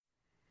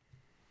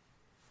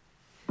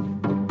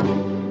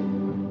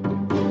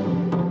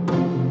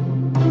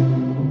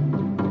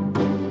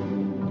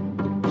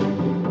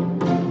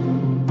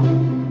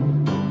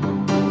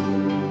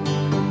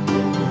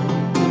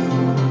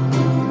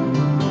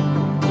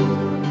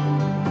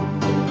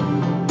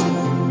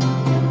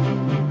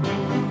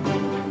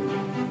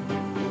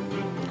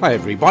Hi,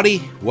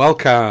 everybody.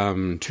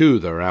 Welcome to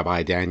the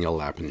Rabbi Daniel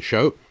Lapin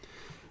Show,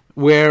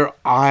 where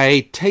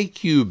I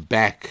take you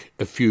back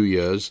a few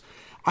years.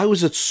 I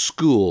was at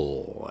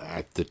school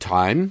at the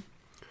time,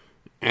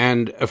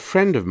 and a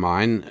friend of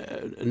mine,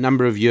 a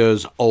number of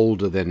years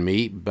older than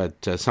me,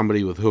 but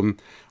somebody with whom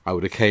I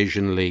would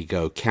occasionally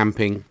go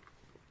camping,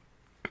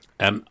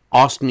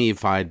 asked me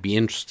if I'd be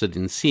interested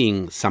in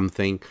seeing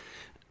something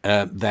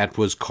that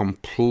was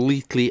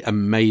completely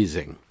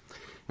amazing.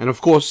 And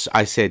of course,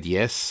 I said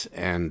yes,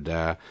 and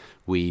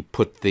we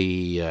put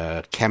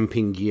the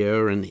camping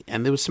gear, and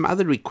there was some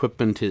other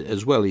equipment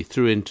as well he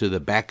threw into the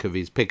back of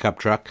his pickup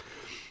truck,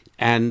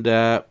 and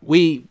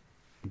we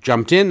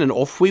jumped in, and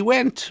off we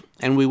went.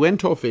 And we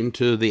went off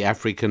into the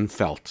African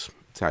veldt.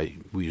 That's how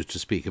we used to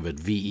speak of it,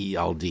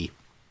 V-E-L-D.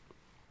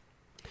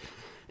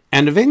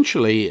 And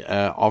eventually,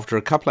 after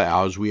a couple of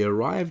hours, we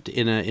arrived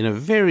in a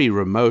very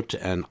remote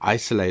and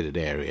isolated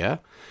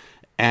area,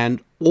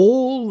 and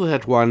all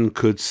that one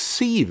could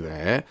see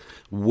there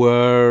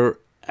were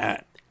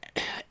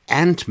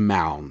ant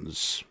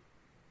mounds.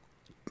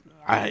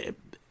 A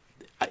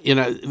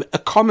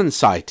common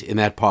sight in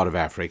that part of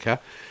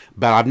Africa,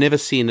 but I've never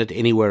seen it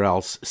anywhere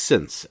else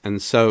since.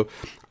 And so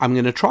I'm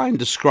going to try and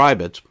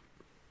describe it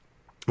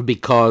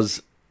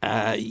because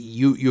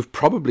you've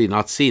probably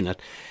not seen it.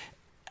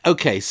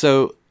 Okay,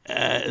 so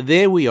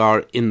there we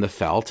are in the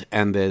veldt,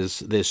 and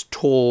there's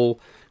tall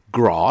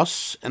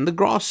grass, and the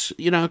grass,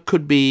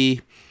 could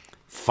be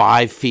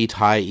 5 feet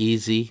high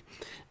easy,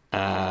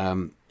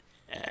 and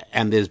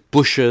there's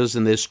bushes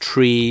and there's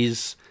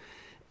trees,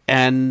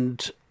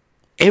 and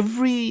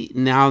every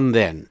now and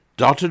then,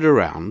 dotted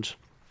around,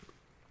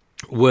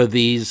 were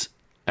these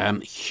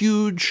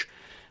huge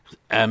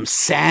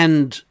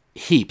sand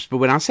heaps. But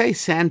when I say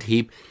sand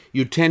heap,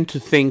 you tend to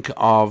think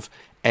of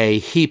a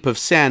heap of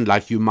sand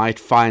like you might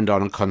find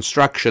on a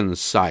construction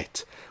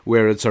site,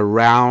 where it's a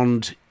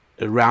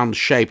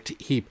round-shaped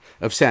heap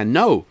of sand.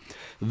 No,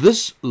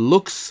 this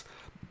looks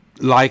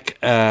like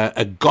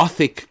a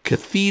Gothic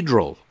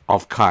cathedral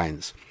of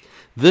kinds.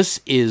 This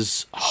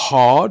is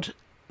hard.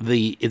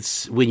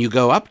 It's when you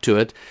go up to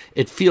it,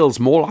 it feels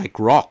more like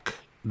rock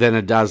than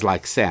it does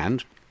like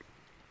sand.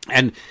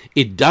 And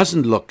it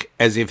doesn't look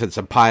as if it's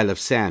a pile of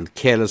sand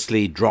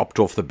carelessly dropped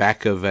off the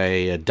back of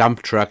a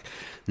dump truck.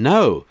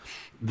 No,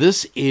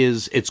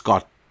 it's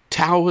got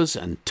towers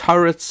and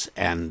turrets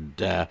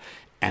and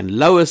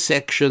lower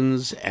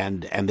sections,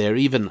 and there are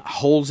even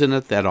holes in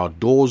it that are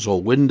doors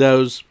or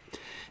windows.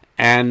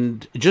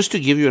 And just to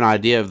give you an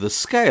idea of the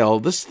scale,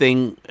 this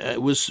thing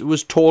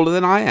was taller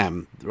than I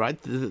am, right?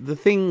 The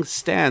thing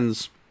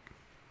stands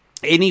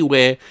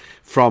anywhere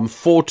from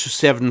 4 to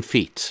 7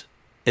 feet.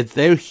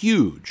 They're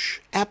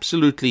huge,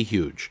 absolutely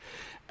huge.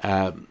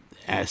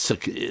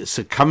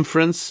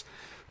 Circumference,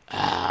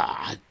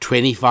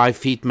 25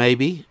 feet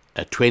maybe,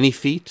 20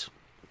 feet.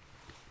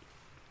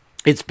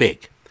 It's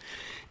big.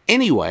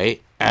 Anyway,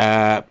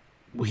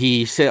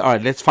 he said, all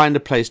right, let's find a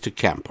place to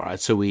camp. All right,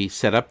 so we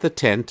set up the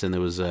tent, and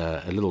there was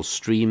a little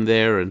stream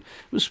there, and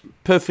it was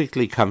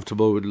perfectly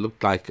comfortable. It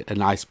looked like a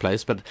nice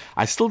place, but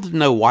I still didn't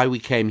know why we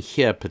came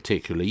here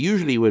particularly.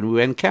 Usually when we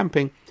went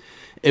camping,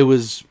 it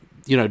was,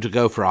 to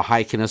go for a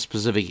hike in a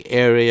specific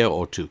area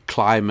or to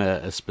climb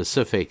a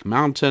specific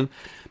mountain.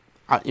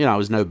 I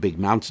was no big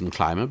mountain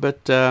climber,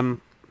 but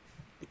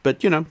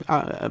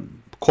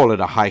call it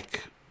a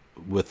hike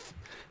with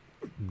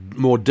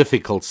more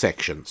difficult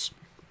sections.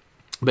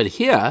 But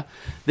here,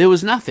 there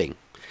was nothing.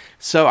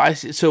 So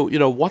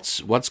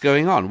what's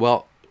going on?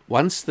 Well,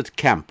 once the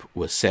camp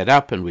was set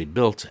up and we'd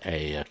built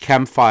a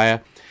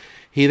campfire,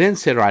 he then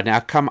said, right,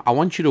 now come, I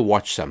want you to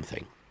watch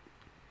something.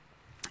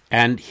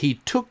 And he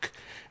took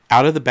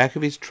out of the back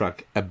of his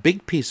truck a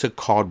big piece of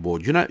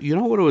cardboard. You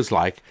know what it was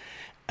like?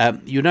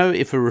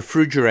 If a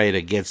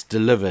refrigerator gets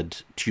delivered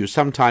to you,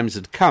 sometimes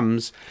it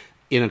comes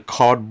in a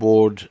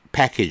cardboard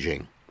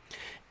packaging.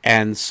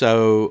 And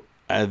so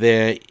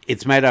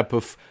it's made up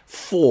of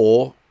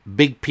 4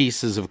 big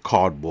pieces of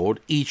cardboard,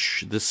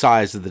 each the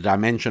size of the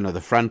dimension of the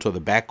front or the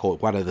back or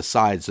one of the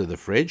sides of the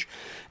fridge,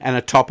 and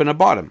a top and a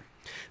bottom.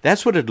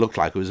 That's what it looked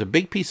like. It was a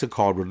big piece of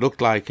cardboard. It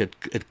looked like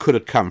it could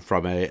have come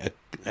from a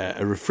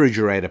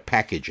refrigerator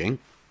packaging.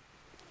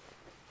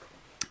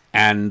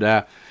 And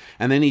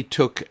then he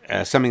took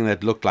something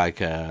that looked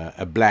like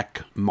a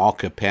black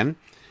marker pen,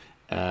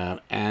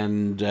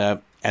 and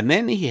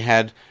then he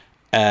had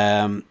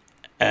a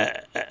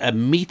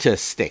meter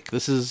stick.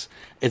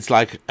 It's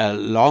like a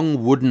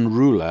long wooden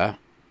ruler,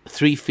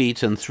 3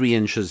 feet and 3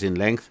 inches in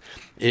length,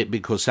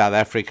 because South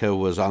Africa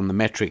was on the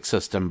metric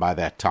system by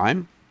that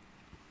time,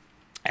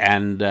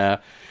 and so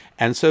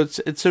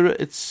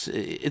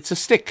it's a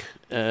stick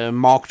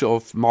marked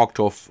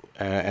off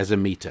as a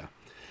meter.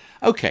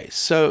 Okay,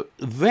 so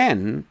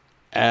then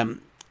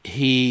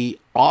he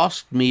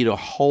asked me to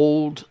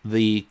hold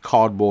the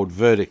cardboard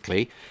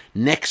vertically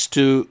next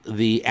to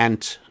the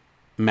ant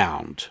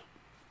mound.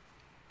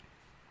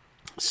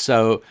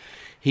 So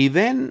he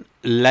then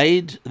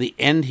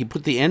he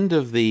put the end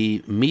of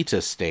the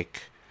meter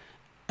stick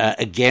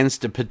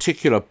against a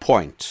particular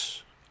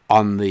point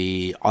on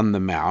the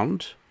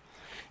mound.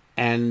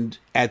 And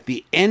at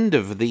the end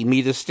of the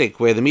meter stick,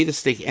 where the meter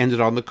stick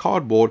ended on the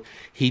cardboard,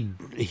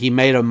 he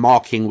made a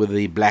marking with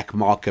the black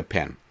marker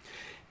pen.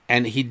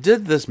 And he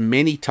did this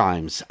many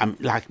times,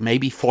 like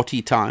maybe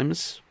 40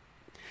 times.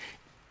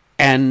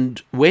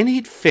 And when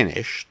he'd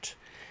finished,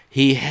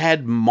 he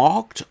had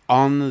marked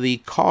on the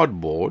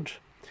cardboard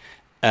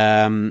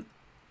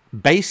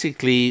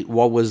basically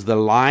what was the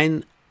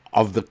line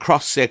of the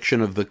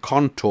cross-section of the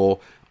contour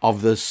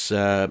of this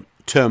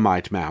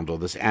termite mound or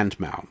this ant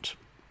mound.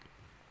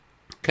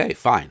 Okay,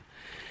 fine.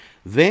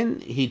 Then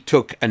he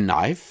took a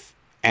knife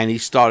and he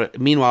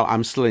started. Meanwhile,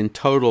 I'm still in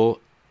total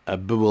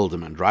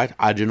bewilderment, right?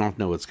 I do not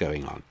know what's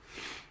going on.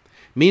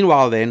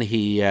 Meanwhile, then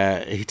he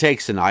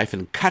takes a knife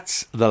and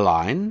cuts the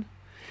line,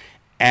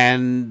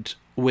 and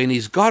when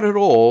he's got it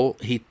all,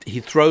 he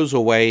throws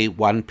away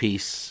one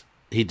piece.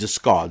 He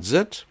discards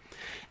it,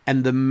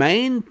 and the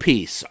main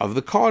piece of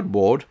the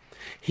cardboard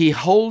he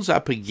holds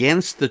up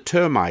against the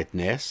termite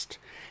nest,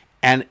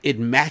 and it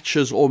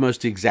matches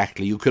almost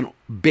exactly. You can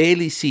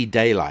barely see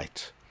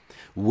daylight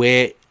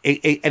where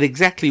at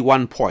exactly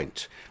one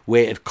point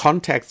where it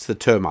contacts the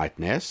termite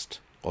nest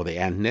or the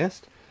ant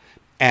nest,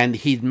 and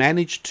he'd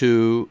managed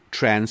to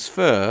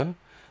transfer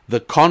the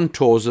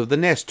contours of the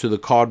nest to the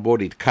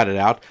cardboard. He'd cut it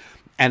out,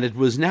 and it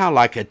was now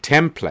like a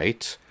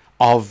template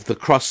of the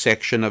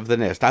cross-section of the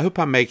nest. I hope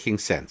I'm making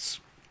sense.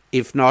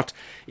 If not,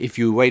 if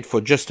you wait for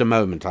just a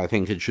moment, I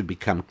think it should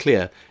become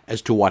clear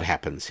as to what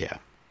happens here.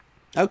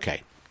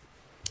 Okay.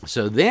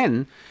 So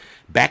then,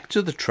 back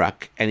to the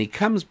truck, and he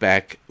comes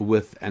back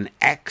with an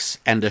axe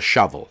and a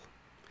shovel.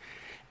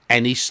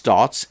 And he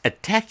starts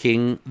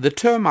attacking the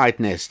termite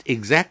nest,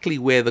 exactly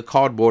where the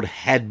cardboard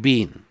had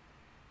been.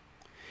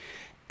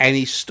 And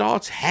he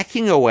starts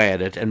hacking away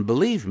at it, and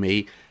believe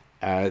me,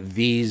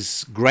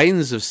 these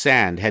grains of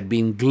sand had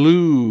been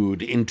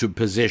glued into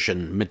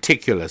position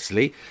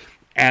meticulously,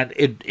 and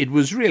it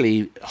was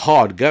really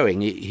hard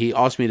going. He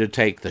asked me to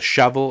take the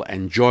shovel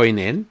and join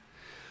in.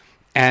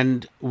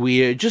 And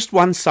we're just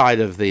one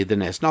side of the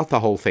nest, not the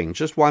whole thing,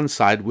 just one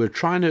side. We're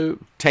trying to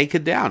take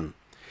it down.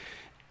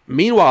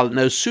 Meanwhile,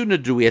 no sooner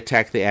do we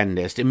attack the ant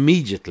nest,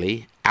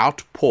 immediately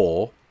out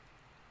pour,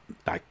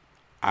 like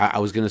I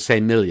was going to say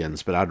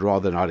millions, but I'd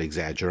rather not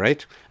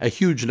exaggerate, a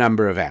huge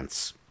number of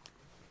ants.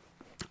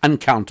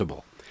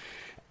 Uncountable.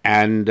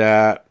 And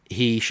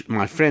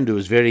my friend, who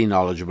is very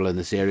knowledgeable in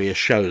this area,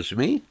 shows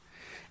me,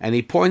 and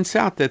he points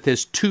out that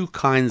there's two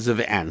kinds of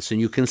ants, and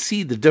you can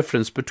see the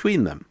difference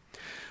between them.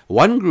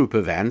 One group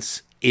of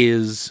ants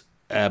is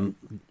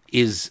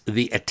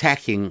the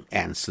attacking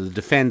ants, the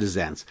defenders'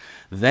 ants.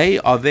 They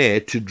are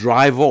there to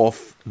drive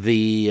off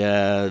the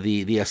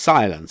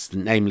assailants,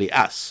 namely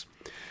us.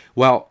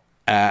 Well,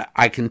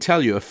 I can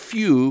tell you a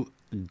few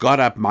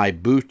got up my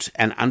boot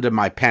and under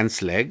my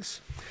pants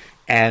legs,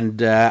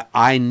 and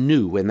I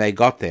knew when they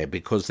got there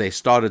because they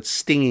started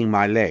stinging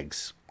my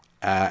legs.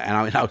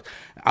 And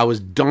I was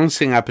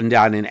dancing up and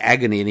down in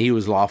agony, and he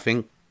was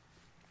laughing.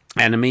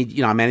 And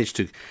I managed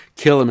to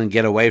kill him and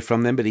get away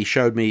from them, but he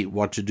showed me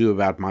what to do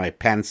about my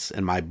pants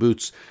and my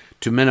boots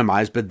to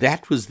minimize. But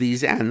that was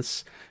these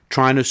ants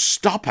trying to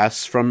stop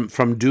us from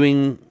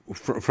doing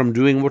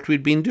what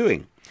we'd been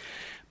doing.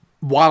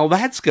 While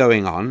that's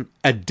going on,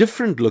 a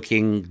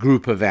different-looking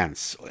group of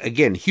ants,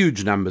 again,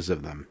 huge numbers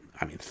of them,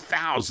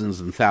 thousands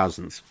and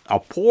thousands,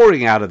 are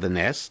pouring out of the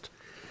nest,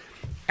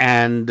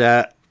 and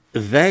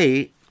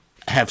they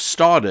have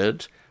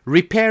started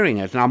repairing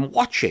it. And I'm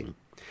watching.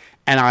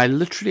 And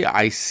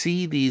I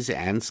see these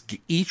ants,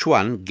 each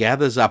one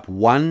gathers up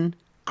one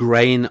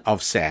grain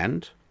of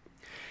sand,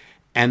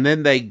 and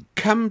then they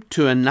come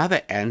to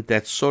another ant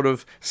that sort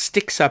of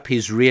sticks up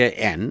his rear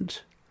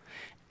end,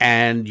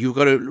 and you've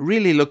got to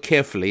really look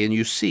carefully, and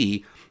you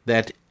see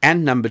that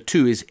ant number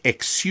 2 is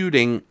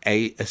exuding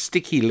a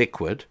sticky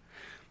liquid.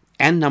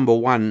 Ant number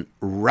 1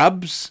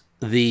 rubs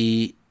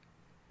the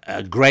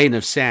grain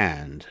of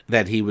sand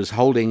that he was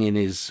holding in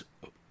his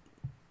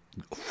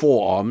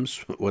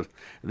forearms.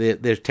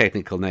 There's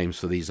technical names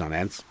for these on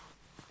ants.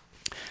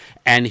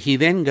 And he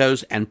then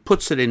goes and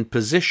puts it in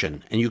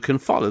position. And you can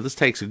follow. This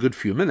takes a good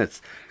few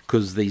minutes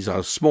because these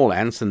are small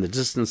ants and the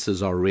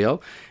distances are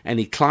real. And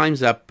he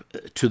climbs up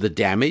to the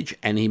damage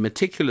and he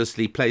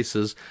meticulously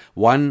places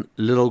one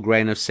little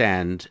grain of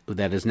sand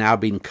that has now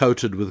been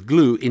coated with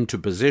glue into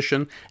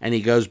position. And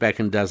he goes back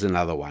and does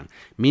another one.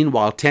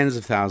 Meanwhile, tens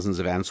of thousands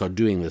of ants are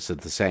doing this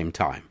at the same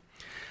time.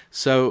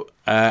 So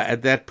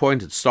at that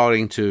point, it's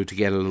starting to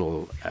get a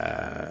little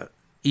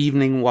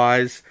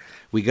evening-wise.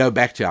 We go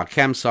back to our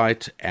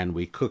campsite and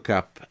we cook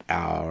up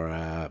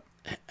our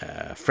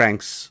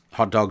Frank's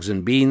hot dogs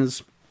and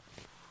beans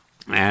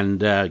and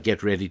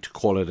get ready to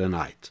call it a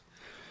night.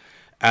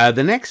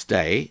 The next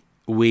day,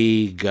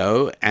 we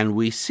go and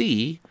we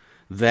see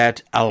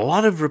that a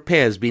lot of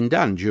repairs been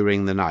done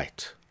during the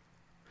night.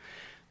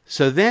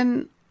 So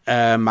then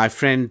my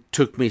friend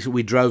took me,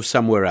 we drove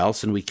somewhere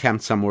else and we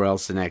camped somewhere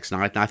else the next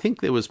night. And I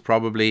think there was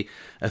probably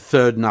a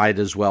third night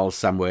as well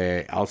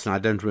somewhere else, and I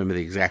don't remember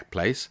the exact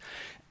place.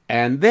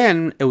 And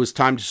then it was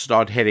time to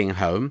start heading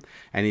home.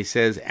 And he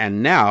says,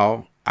 and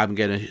now I'm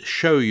going to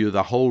show you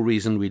the whole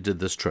reason we did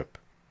this trip.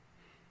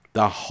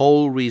 The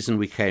whole reason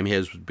we came here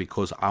is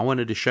because I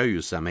wanted to show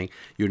you something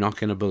you're not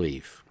going to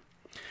believe.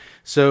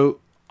 So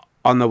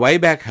on the way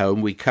back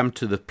home, we come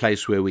to the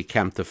place where we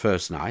camped the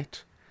first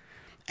night.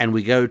 And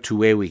we go to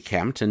where we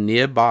camped, and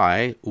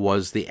nearby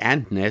was the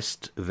ant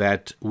nest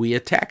that we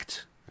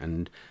attacked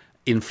and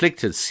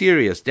inflicted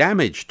serious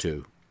damage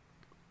to.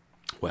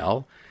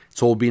 Well,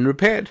 it's all been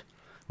repaired.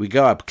 We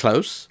go up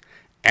close,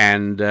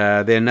 and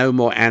there are no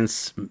more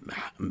ants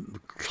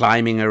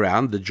climbing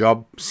around. The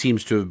job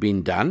seems to have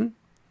been done,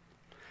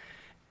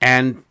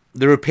 and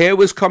the repair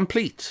was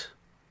complete.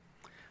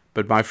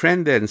 But my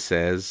friend then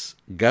says,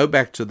 go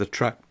back to the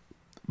truck,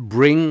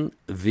 bring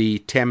the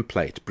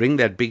template, bring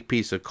that big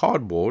piece of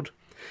cardboard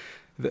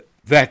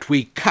that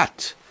we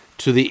cut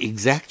to the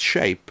exact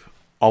shape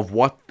of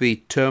what the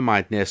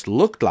termite nest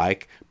looked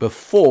like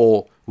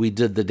before we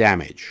did the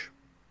damage.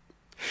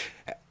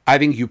 I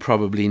think you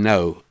probably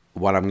know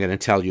what I'm going to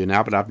tell you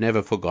now, but I've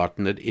never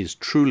forgotten it. It is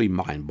truly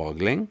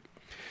mind-boggling.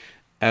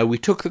 We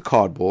took the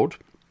cardboard,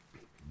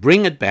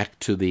 bring it back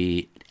to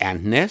the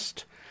ant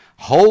nest,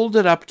 hold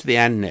it up to the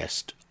ant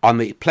nest on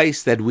the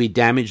place that we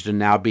damaged and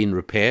now been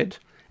repaired,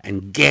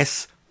 and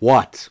guess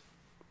what?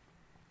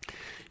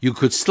 You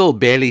could still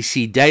barely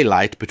see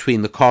daylight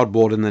between the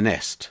cardboard and the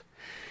nest.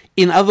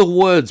 In other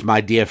words, my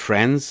dear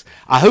friends,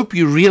 I hope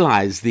you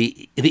realize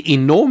the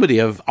enormity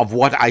of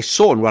what I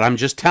saw and what I'm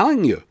just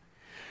telling you.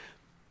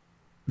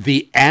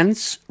 The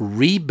ants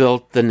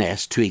rebuilt the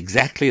nest to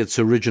exactly its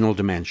original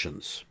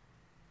dimensions.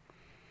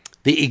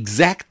 The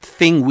exact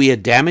thing we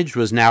had damaged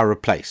was now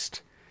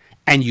replaced,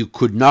 and you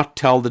could not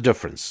tell the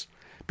difference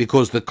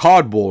because the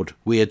cardboard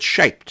we had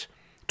shaped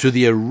to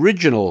the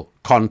original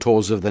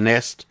contours of the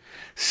nest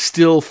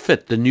still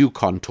fit the new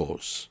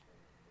contours.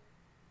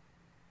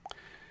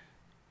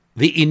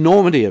 The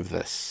enormity of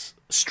this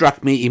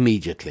struck me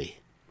immediately,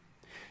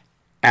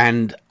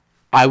 and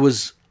I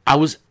was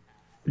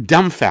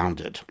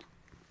dumbfounded.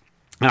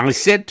 And I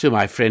said to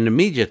my friend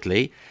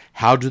immediately,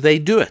 how do they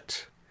do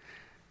it?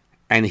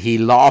 And he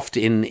laughed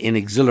in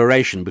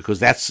exhilaration because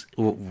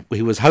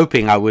he was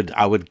hoping I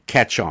would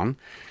catch on.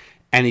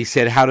 And he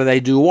said, how do they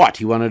do what?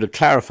 He wanted to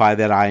clarify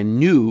that I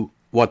knew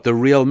what the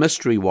real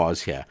mystery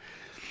was here.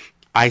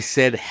 I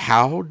said,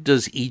 how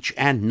does each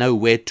ant know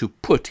where to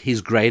put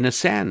his grain of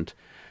sand?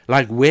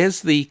 Like,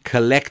 where's the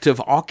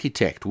collective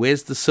architect?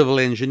 Where's the civil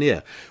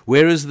engineer?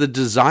 Where is the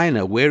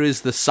designer? Where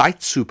is the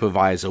site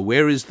supervisor?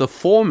 Where is the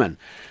foreman?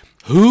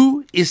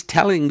 Who is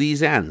telling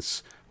these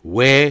ants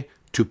where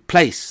to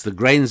place the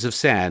grains of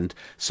sand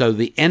so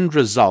the end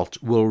result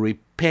will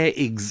repair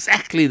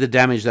exactly the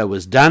damage that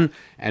was done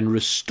and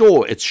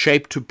restore its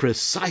shape to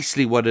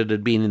precisely what it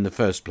had been in the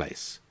first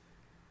place?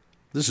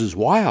 This is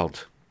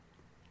wild.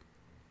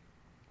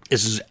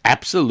 This is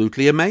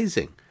absolutely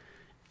amazing.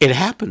 It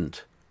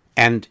happened,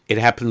 and it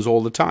happens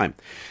all the time.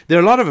 There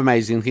are a lot of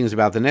amazing things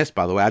about the nest,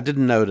 by the way. I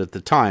didn't know it at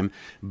the time,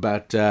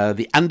 but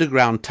the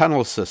underground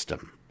tunnel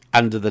system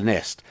under the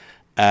nest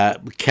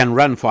can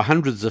run for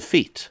hundreds of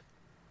feet.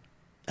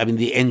 I mean,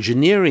 the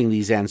engineering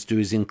these ants do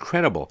is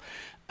incredible.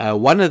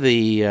 One of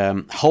the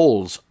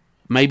holes,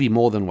 maybe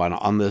more than one,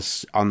 on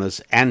this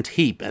ant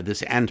heap,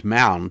 this ant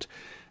mound,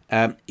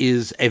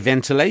 is a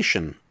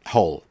ventilation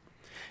hole.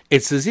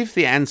 It's as if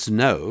the ants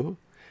know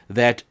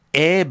that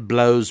air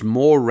blows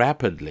more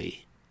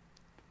rapidly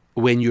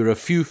when you're a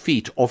few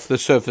feet off the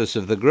surface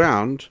of the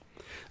ground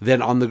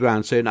than on the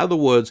ground. So in other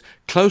words,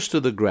 close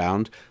to the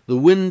ground, the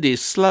wind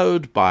is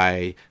slowed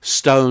by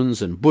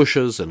stones and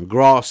bushes and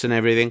grass and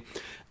everything.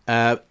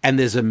 And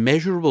there's a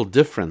measurable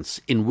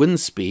difference in wind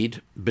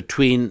speed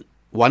between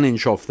 1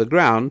 inch off the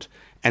ground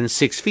and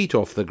 6 feet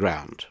off the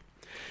ground.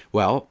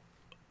 Well,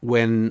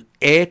 when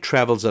air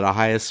travels at a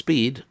higher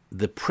speed,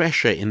 the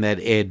pressure in that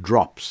air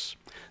drops.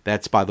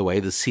 That's, by the way,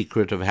 the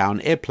secret of how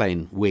an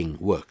airplane wing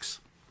works.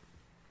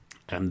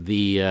 And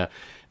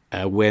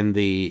when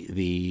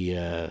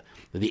the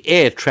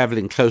air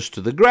traveling close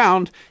to the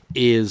ground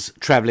is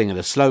traveling at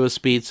a slower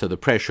speed, so the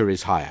pressure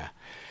is higher.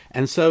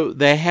 And so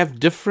they have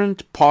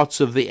different parts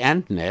of the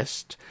ant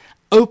nest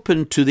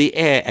open to the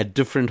air at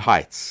different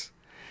heights.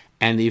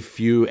 And if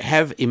you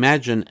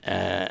imagine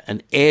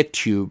an air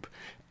tube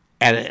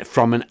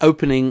from an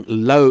opening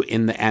low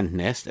in the ant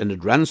nest, and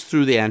it runs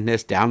through the ant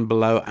nest, down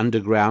below,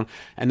 underground,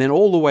 and then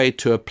all the way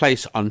to a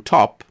place on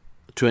top,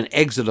 to an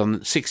exit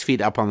on 6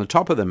 feet up on the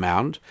top of the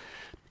mound,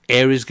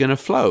 air is going to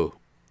flow.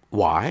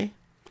 Why?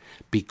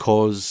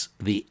 Because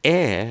the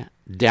air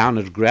down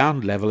at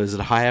ground level is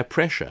at higher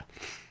pressure,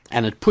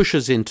 and it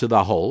pushes into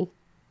the hole,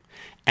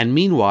 and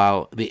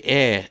meanwhile the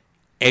air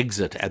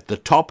exit at the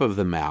top of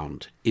the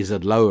mound is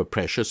at lower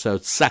pressure, so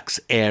it sucks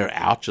air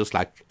out just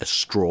like a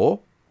straw,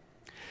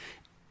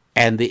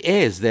 and the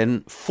air is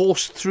then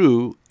forced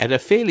through at a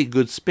fairly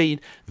good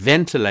speed,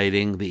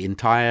 ventilating the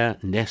entire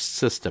nest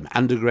system,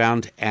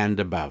 underground and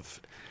above.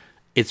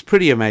 It's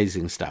pretty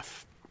amazing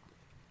stuff.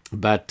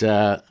 But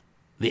the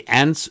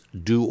ants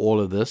do all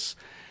of this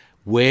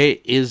Where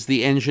is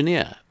the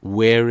engineer?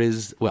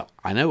 Well,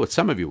 I know what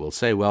some of you will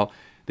say. Well,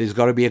 there's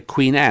got to be a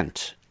queen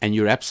ant. And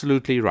you're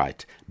absolutely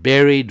right.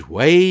 Buried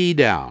way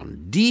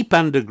down, deep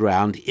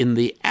underground, in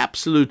the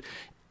absolute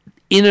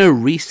inner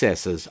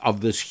recesses of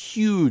this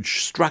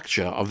huge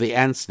structure of the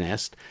ant's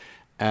nest,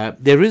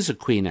 there is a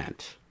queen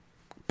ant.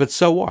 But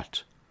so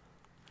what?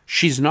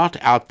 She's not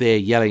out there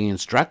yelling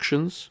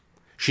instructions.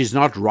 She's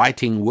not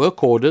writing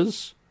work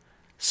orders.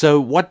 So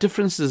what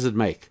difference does it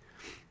make?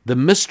 The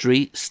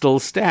mystery still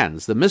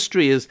stands. The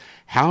mystery is,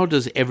 how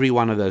does every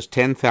one of those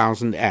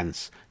 10,000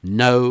 ants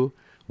know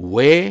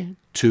where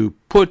to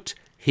put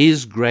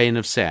his grain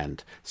of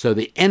sand? So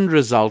the end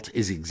result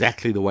is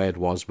exactly the way it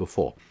was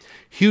before.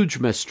 Huge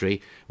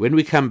mystery. When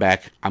we come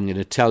back, I'm going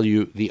to tell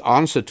you the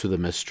answer to the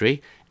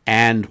mystery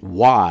and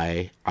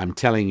why I'm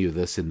telling you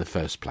this in the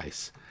first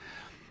place.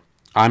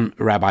 I'm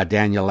Rabbi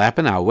Daniel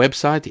Lapin. Our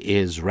website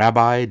is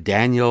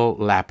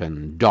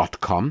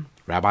rabbidaniellapin.com,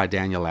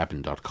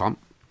 rabbidaniellapin.com.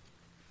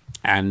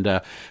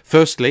 And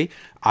firstly,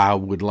 I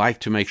would like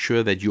to make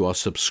sure that you are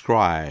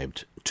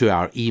subscribed to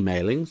our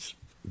emailings,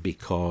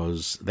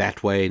 because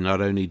that way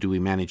not only do we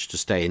manage to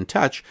stay in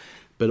touch,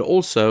 but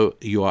also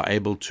you are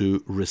able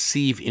to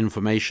receive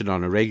information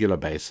on a regular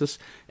basis,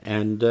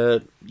 and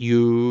it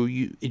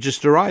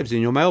just arrives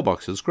in your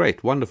mailbox. It's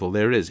great, wonderful,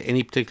 there it is.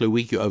 Any particular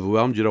week you're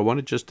overwhelmed, you don't want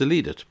it, just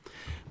delete it.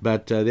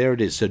 But there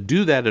it is. So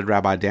do that at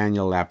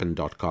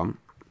rabbidaniellapin.com.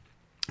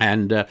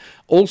 And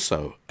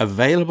also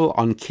available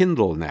on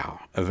Kindle now,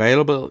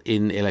 available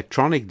in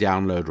electronic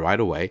download right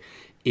away,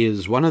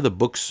 is one of the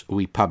books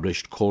we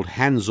published called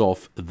Hands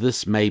Off,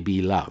 This May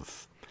Be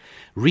Love.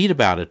 Read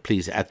about it,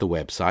 please, at the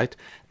website.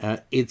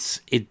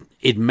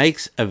 It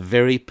makes a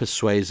very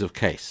persuasive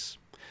case.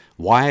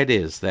 Why it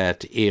is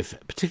that if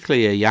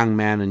particularly a young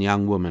man and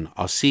young woman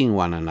are seeing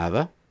one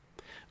another,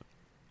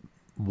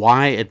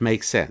 why it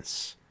makes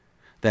sense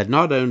that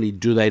not only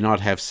do they not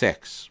have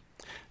sex,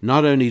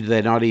 not only do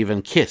they not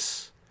even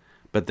kiss,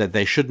 but that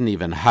they shouldn't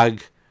even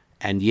hug,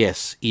 and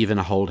yes, even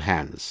hold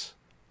hands.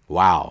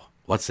 Wow,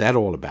 what's that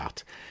all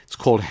about? It's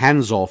called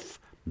Hands Off,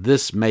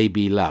 This May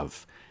Be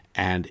Love,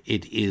 and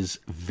it is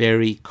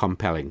very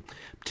compelling,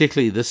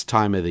 particularly this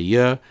time of the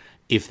year.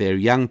 If there are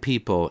young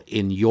people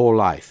in your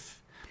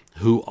life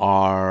who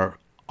are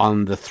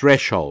on the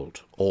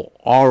threshold or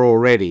are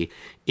already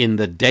in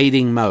the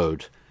dating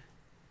mode,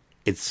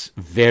 it's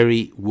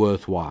very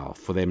worthwhile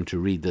for them to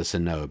read this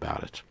and know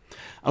about it.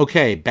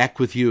 Okay, back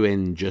with you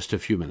in just a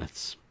few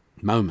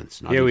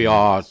moments. Here we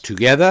are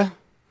together,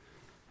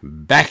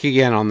 back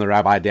again on the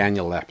Rabbi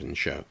Daniel Lapin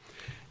Show.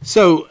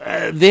 So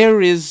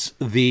there is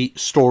the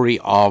story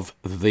of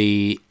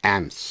the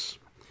ants.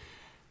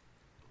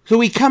 So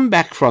we come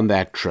back from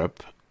that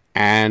trip,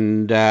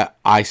 and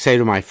I say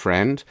to my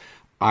friend,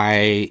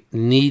 I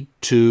need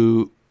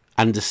to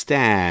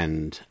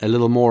understand a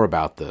little more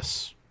about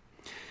this.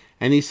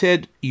 And he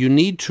said, you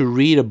need to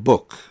read a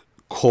book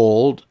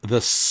called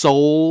The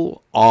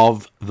Soul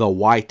of the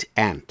White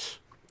Ant.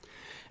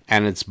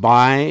 And it's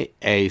by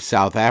a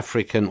South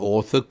African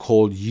author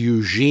called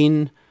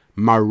Eugene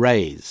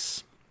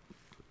Marais,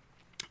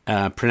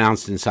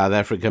 pronounced in South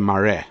Africa,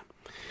 Marais.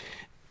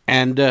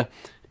 And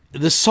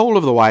The Soul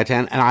of the White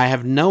Ant, and I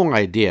have no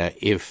idea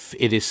if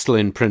it is still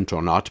in print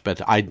or not,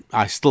 but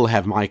I still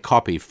have my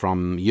copy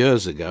from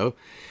years ago,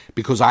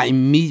 because I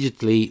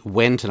immediately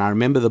went, and I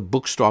remember the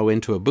bookstore. I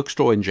went to a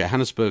bookstore in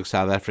Johannesburg,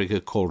 South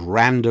Africa, called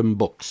Random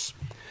Books,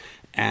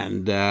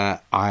 and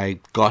I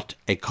got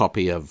a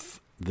copy of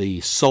The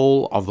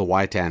Soul of the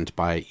White Ant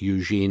by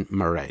Eugene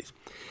Marais.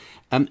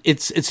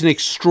 It's an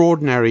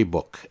extraordinary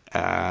book.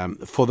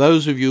 For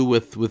those of you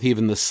with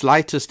even the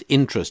slightest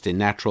interest in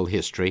natural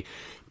history,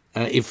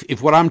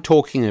 if what I'm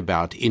talking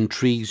about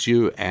intrigues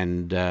you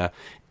and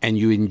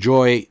you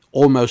enjoy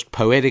almost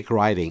poetic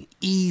writing,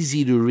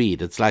 easy to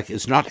read.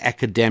 It's not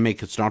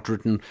academic, it's not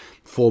written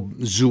for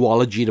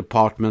zoology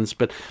departments,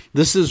 but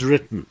this is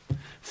written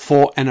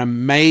for an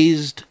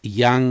amazed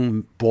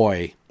young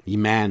boy,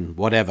 man,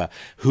 whatever,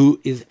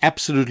 who is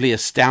absolutely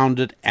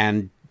astounded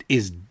and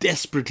is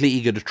desperately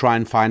eager to try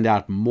and find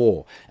out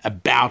more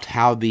about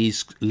how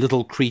these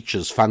little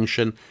creatures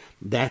function.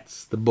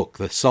 That's the book,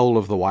 The Soul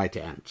of the White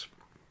Ant.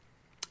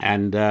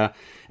 And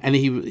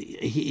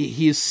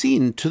he is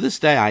seen, to this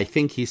day, I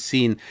think he's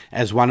seen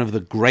as one of the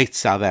great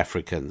South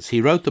Africans.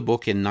 He wrote the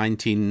book in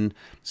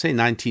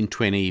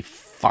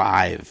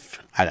 1925.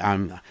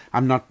 I'm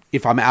not,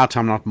 if I'm out,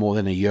 I'm not more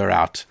than a year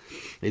out.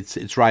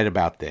 It's right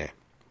about there.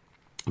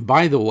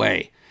 By the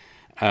way,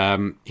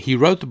 he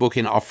wrote the book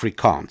in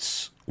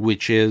Afrikaans,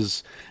 which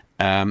is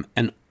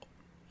an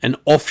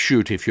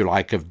offshoot, if you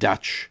like, of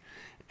Dutch,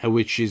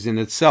 which is in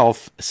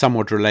itself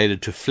somewhat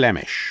related to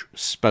Flemish,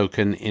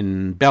 spoken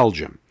in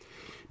Belgium.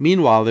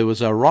 Meanwhile, there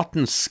was a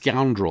rotten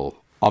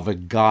scoundrel of a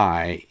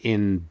guy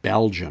in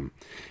Belgium,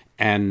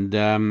 and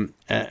a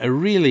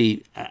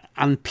really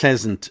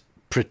unpleasant,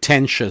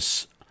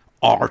 pretentious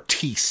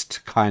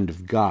artiste kind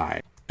of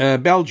guy, a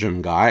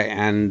Belgian guy,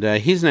 and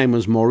his name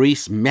was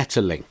Maurice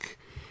Maeterlinck.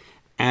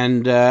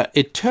 And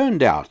it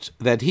turned out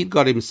that he'd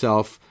got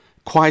himself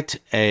quite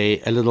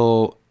a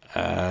little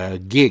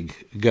gig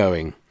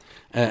going,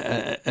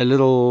 a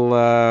little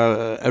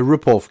a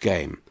rip-off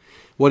game.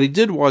 What he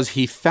did was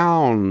he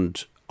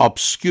found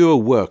obscure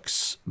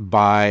works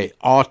by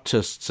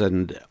artists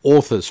and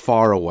authors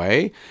far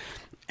away.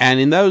 And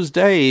in those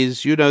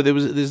days,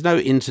 there's no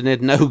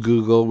internet, no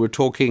Google. We're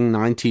talking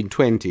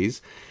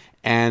 1920s.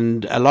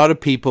 And a lot of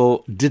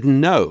people didn't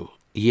know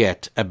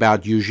yet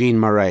about Eugene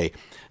Marais.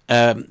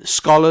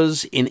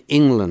 Scholars in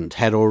England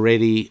had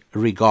already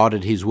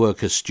regarded his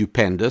work as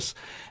stupendous.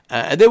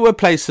 There were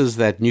places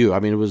that knew. I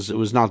mean,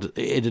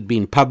 it had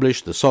been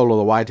published. The Soul of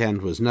the White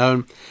Ant was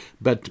known.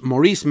 But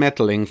Maurice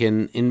Maeterlinck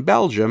in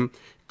Belgium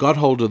got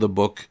hold of the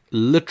book,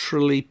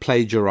 literally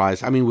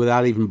plagiarized,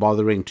 without even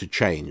bothering to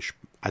change.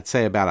 I'd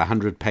say about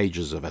 100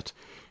 pages of it,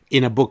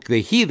 in a book that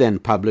he then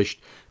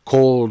published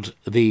called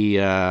The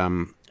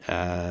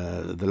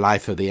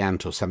Life of the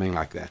Ant or something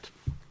like that.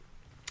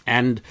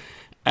 And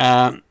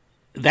Maurice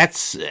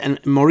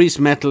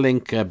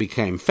Maeterlinck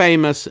became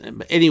famous.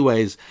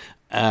 Anyways,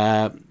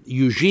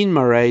 Eugene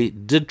Marais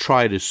did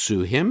try to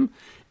sue him.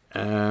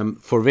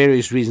 For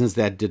various reasons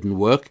that didn't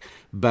work,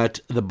 but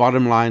the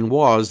bottom line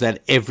was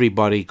that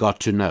everybody got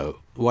to know.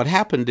 What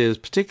happened is,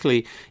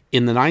 particularly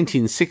in the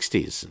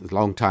 1960s, a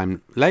long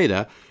time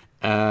later,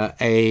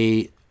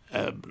 an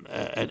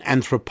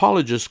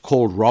anthropologist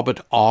called Robert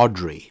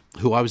Ardrey,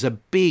 who I was a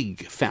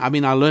big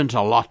fan. I learned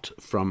a lot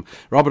from.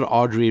 Robert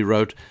Ardrey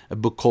wrote a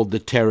book called The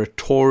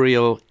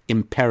Territorial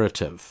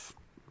Imperative.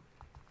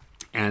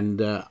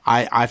 And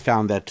I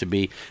found that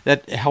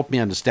helped me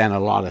understand a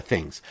lot of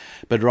things.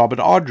 But Robert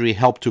Ardrey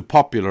helped to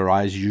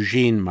popularize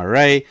Eugene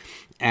Marais,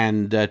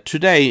 and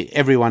today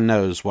everyone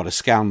knows what a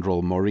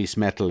scoundrel Maurice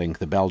Maeterlinck,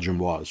 the Belgian,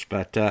 was.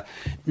 But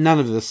none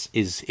of this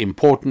is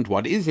important.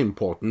 What is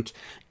important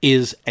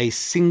is a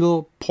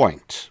single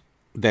point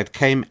that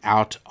came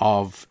out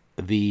of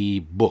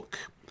the book.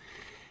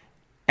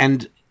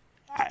 And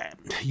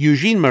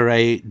Eugene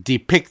Marais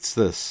depicts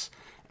this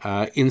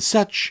in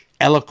such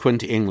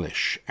eloquent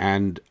English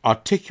and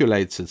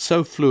articulates it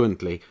so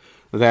fluently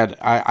that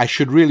I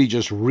should really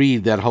just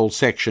read that whole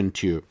section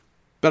to you.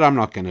 But I'm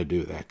not going to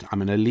do that. I'm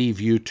going to leave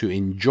you to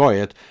enjoy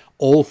it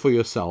all for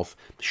yourself,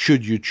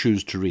 should you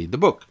choose to read the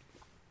book.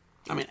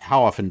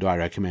 How often do I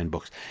recommend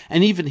books?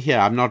 And even here,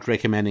 I'm not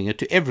recommending it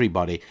to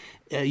everybody.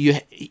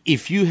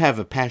 If you have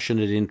a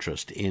passionate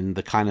interest in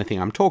the kind of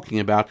thing I'm talking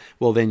about,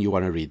 well, then you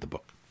want to read the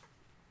book.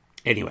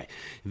 Anyway,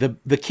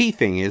 the key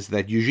thing is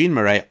that Eugene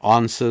Marais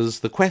answers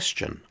the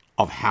question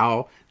of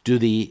how do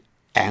the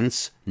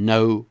ants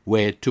know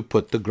where to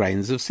put the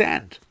grains of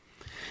sand.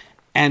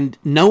 And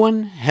no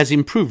one has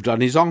improved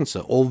on his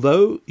answer.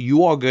 Although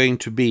you are going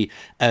to be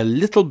a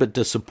little bit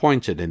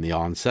disappointed in the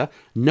answer,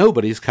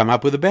 nobody's come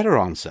up with a better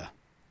answer.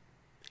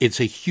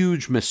 It's a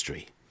huge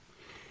mystery.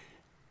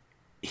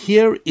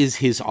 Here is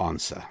his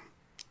answer,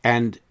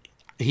 and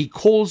he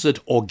calls it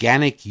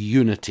organic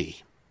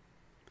unity.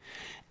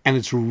 And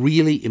it's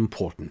really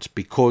important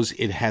because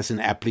it has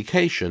an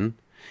application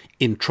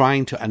in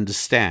trying to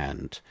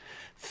understand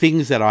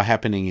things that are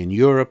happening in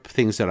Europe,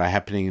 things that are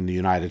happening in the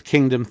United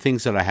Kingdom,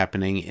 things that are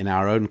happening in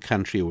our own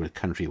country, or the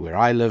country where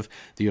I live,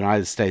 the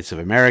United States of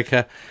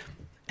America,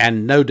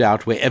 and no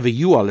doubt wherever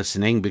you are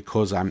listening,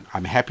 because I'm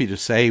happy to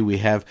say we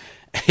have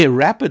a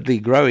rapidly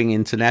growing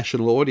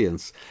international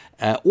audience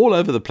all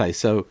over the place.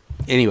 So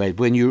anyway,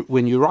 when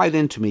you write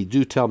into me,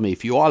 do tell me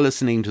if you are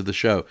listening to the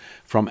show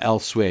from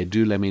elsewhere.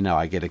 Do let me know.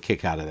 I get a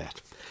kick out of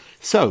that.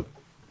 So,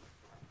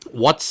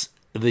 what's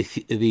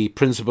the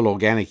principle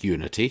organic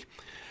unity?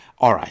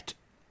 All right.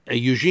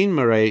 Eugene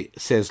Marais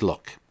says,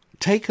 look,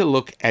 take a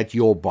look at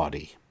your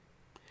body.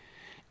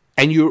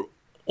 And you're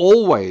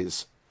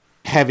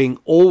having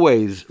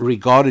always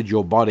regarded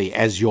your body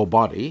as your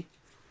body,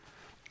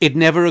 it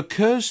never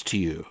occurs to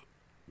you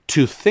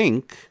to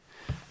think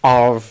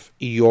of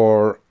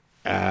your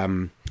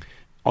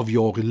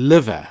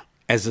liver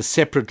as a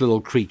separate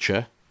little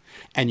creature,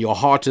 and your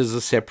heart as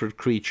a separate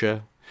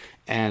creature,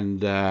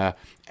 and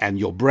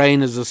your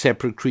brain as a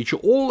separate creature,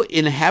 all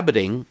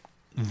inhabiting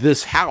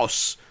this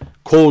house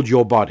called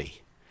your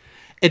body.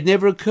 It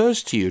never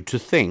occurs to you to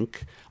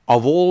think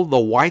of all the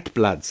white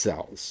blood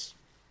cells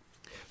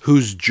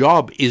whose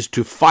job is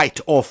to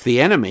fight off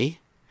the enemy,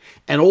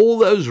 and all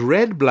those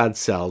red blood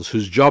cells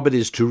whose job it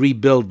is to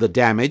rebuild the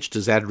damage.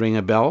 Does that ring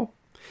a bell?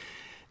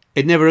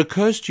 It never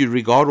occurs to you to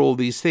regard all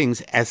these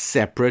things as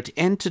separate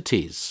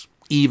entities,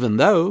 even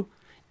though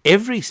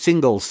every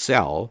single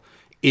cell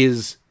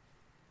is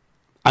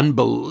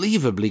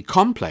unbelievably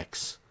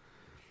complex.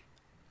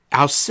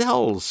 Our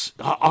cells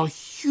are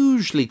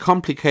hugely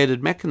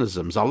complicated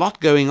mechanisms, a lot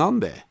going on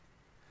there.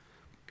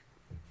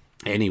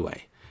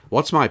 Anyway,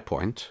 what's my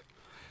point?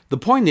 The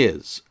point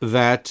is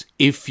that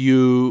if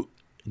you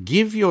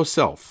give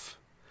yourself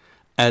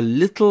a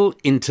little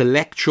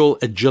intellectual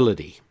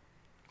agility,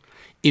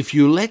 if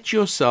you let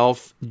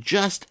yourself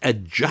just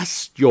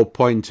adjust your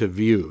point of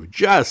view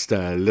just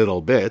a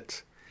little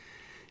bit,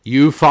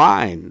 you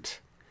find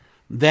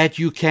that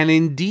you can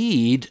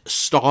indeed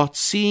start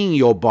seeing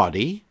your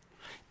body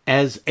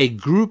as a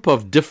group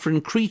of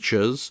different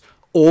creatures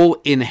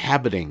all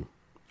inhabiting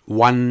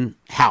one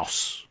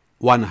house,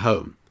 one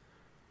home.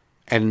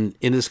 And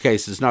in this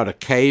case, it's not a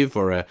cave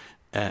or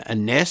a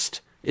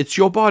nest, it's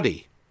your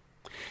body.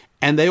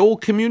 And they all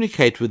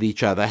communicate with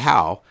each other.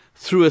 How?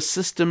 Through a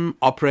system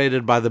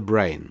operated by the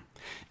brain.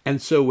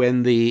 And so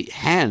when the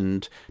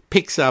hand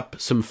picks up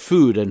some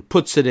food and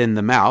puts it in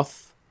the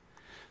mouth,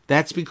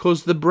 that's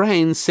because the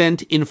brain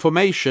sent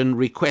information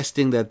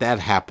requesting that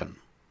happen.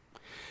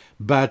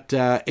 But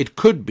it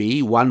could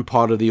be one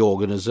part of the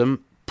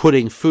organism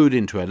putting food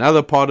into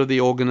another part of the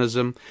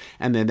organism,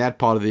 and then that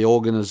part of the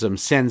organism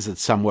sends it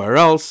somewhere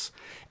else.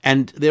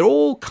 And there are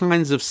all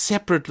kinds of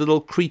separate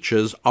little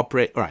creatures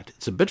operate. Right,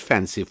 it's a bit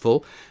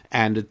fanciful,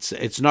 and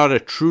it's not a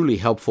truly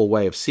helpful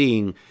way of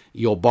seeing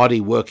your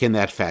body work in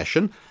that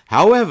fashion.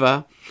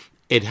 However,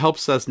 it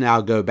helps us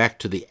now go back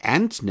to the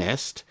ant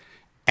nest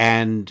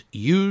and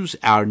use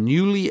our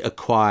newly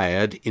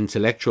acquired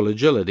intellectual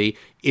agility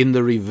in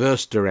the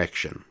reverse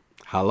direction.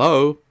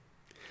 Hello?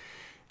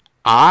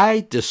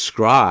 I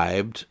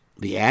described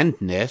the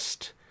ant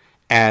nest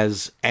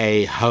as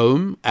a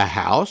home, a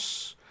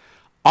house,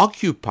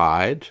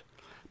 occupied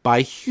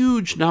by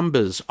huge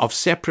numbers of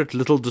separate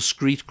little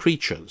discrete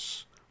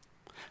creatures.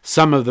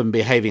 Some of them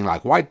behaving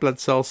like white blood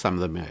cells, some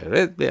of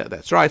them,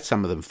 that's right,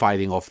 some of them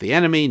fighting off the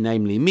enemy,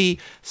 namely me,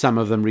 some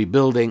of them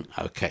rebuilding.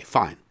 Okay,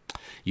 fine.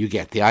 You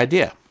get the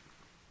idea.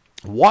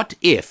 What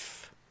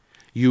if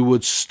you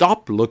would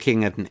stop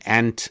looking at an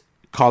ant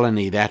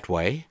colony that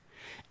way,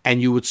 and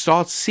you would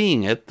start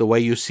seeing it the way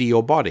you see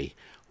your body?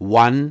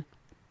 One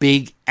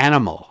big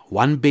animal,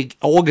 one big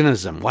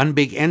organism, one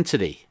big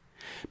entity,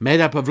 made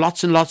up of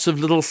lots and lots of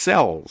little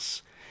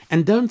cells.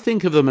 And don't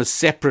think of them as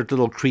separate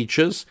little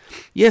creatures.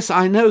 Yes,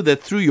 I know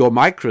that through your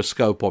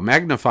microscope or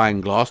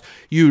magnifying glass,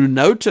 you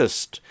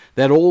noticed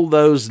that all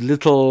those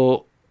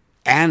little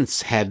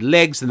ants had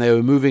legs and they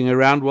were moving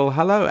around. Well,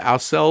 hello, our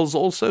cells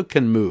also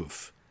can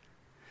move.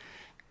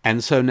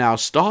 And so now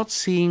start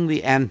seeing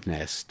the ant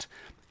nest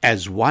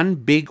as one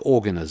big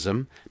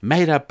organism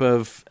made up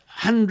of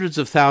hundreds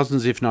of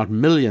thousands, if not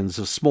millions,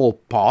 of small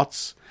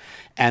parts.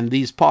 And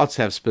these parts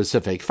have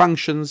specific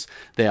functions.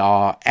 There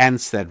are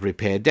ants that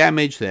repair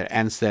damage, there are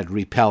ants that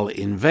repel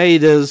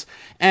invaders,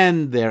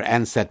 and there are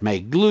ants that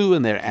make glue,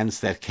 and there are ants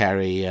that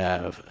carry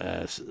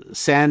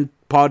sand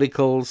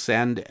particles,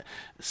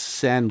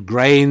 sand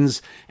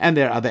grains, and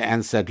there are other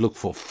ants that look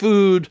for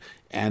food,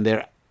 and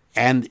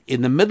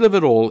in the middle of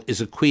it all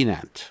is a queen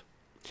ant.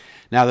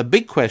 Now, the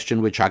big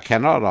question, which I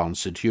cannot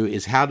answer to you,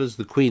 is how does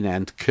the queen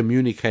ant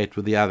communicate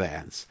with the other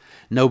ants?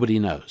 Nobody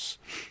knows.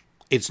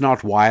 It's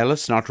not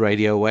wireless, not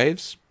radio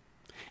waves.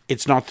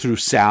 It's not through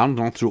sound,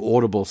 not through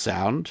audible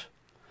sound.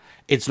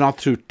 It's not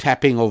through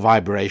tapping or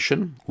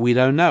vibration. We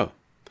don't know.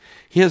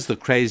 Here's the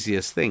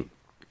craziest thing.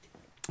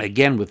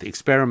 Again, with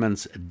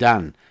experiments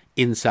done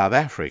in South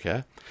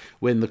Africa,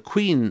 when the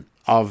queen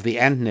of the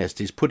ant nest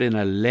is put in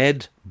a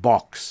lead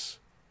box,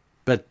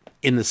 but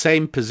in the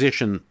same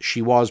position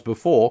she was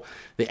before,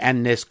 the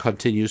ant nest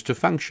continues to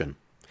function.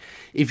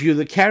 If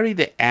you carry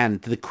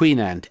the queen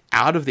ant,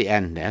 out of the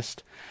ant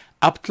nest,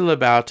 up till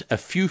about a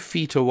few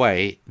feet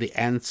away, the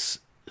ants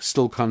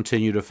still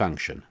continue to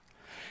function.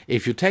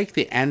 If you take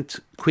the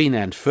queen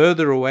ant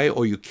further away,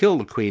 or you kill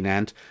the queen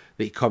ant,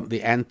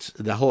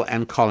 the whole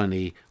ant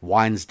colony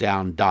winds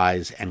down,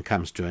 dies, and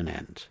comes to an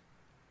end.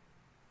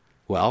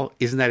 Well,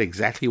 isn't that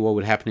exactly what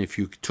would happen if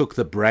you took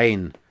the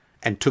brain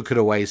and took it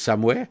away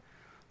somewhere?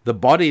 The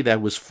body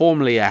that was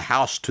formerly a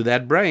house to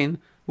that brain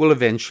will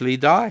eventually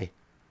die.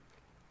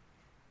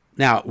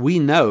 Now, we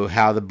know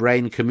how the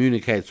brain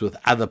communicates with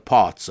other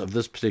parts of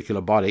this particular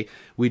body.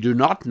 We do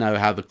not know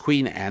how the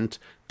queen ant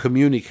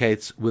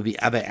communicates with the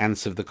other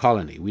ants of the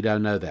colony. We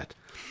don't know that.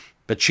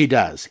 But she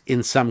does,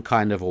 in some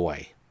kind of a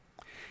way.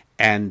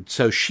 And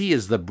so she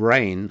is the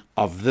brain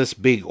of this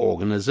big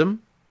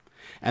organism.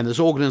 And this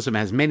organism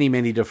has many,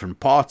 many different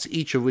parts,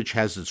 each of which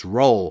has its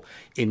role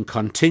in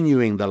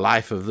continuing the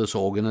life of this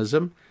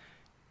organism.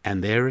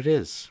 And there it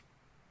is.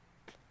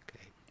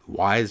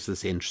 Why is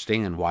this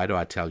interesting, and why do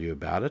I tell you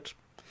about it?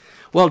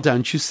 Well,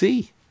 don't you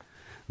see?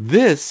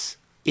 This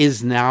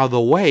is now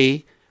the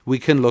way we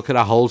can look at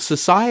a whole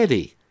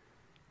society.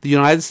 The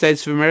United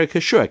States of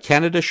America, sure.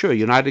 Canada, sure.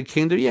 United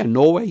Kingdom, yeah.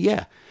 Norway,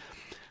 yeah.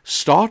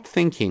 Start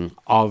thinking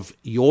of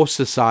your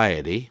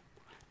society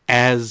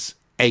as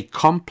a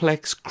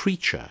complex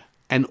creature,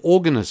 an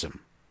organism.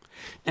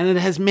 And it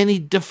has many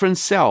different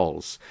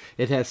cells.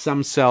 It has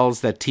some cells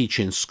that teach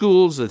in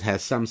schools. It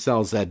has some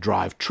cells that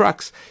drive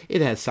trucks.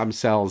 It has some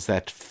cells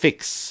that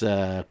fix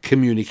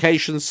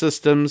communication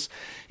systems.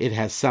 It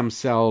has some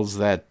cells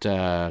that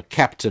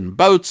captain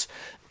boats.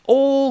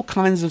 All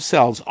kinds of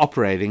cells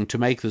operating to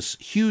make this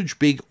huge,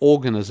 big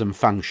organism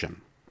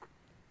function.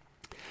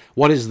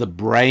 What is the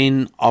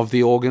brain of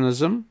the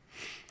organism?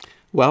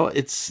 Well,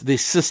 it's the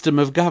system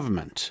of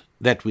government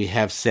that we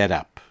have set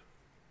up.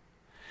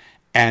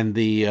 And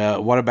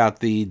what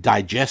about the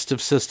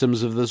digestive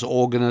systems of this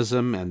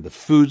organism and the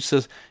food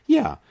system?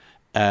 Yeah,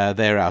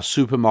 there are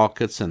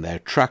supermarkets and there are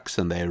trucks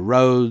and there are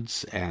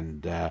roads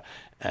and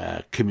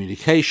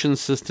communication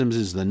systems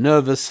is the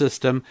nervous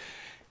system.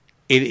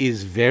 it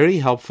is very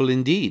helpful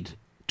indeed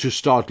to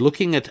start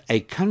looking at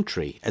a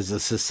country as a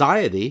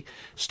society,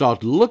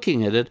 start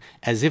looking at it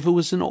as if it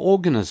was an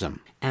organism,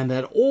 and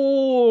that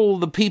all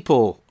the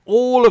people,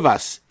 all of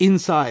us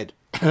inside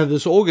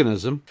this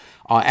organism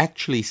are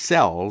actually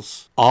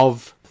cells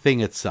of thing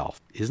itself.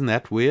 Isn't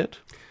that weird?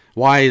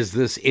 Why is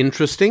this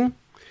interesting?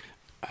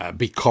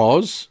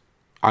 Because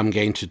I'm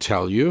going to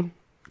tell you,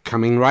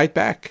 coming right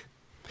back.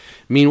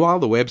 Meanwhile,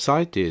 the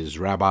website is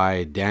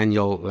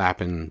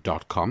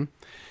rabbidaniellapin.com.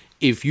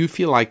 If you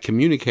feel like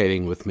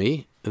communicating with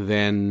me,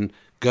 then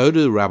go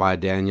to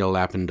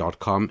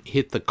rabbidaniellapin.com,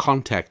 hit the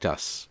contact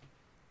us,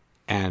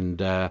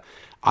 and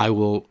I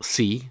will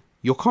see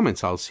your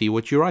comments. I'll see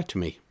what you write to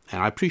me,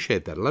 and I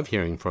appreciate that. I love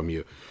hearing from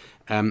you.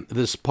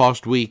 This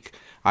past week,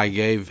 I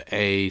gave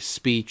a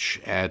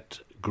speech at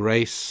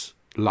Grace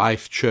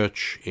Life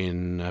Church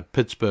in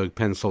Pittsburgh,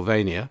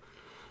 Pennsylvania,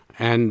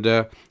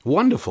 and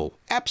wonderful,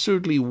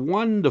 absolutely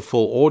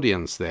wonderful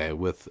audience there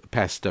with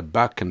Pastor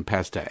Buck and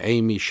Pastor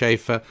Amy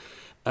Schaefer.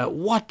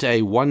 What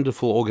a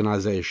wonderful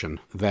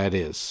organization that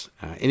is.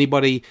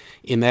 Anybody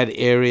in that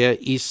area,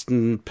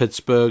 Eastern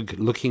Pittsburgh,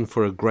 looking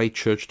for a great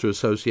church to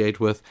associate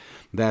with,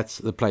 that's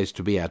the place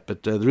to be at.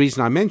 But the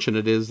reason I mention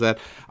it is that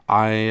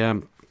I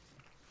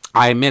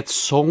met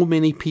so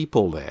many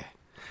people there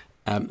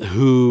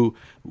who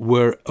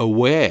were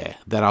aware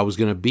that I was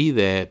going to be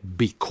there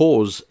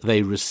because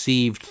they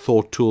received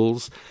Thought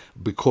Tools,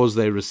 because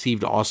they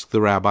received Ask the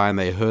Rabbi, and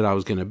they heard I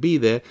was going to be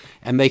there,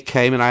 and they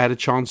came, and I had a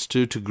chance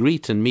to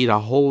greet and meet a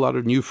whole lot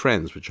of new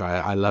friends, which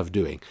I love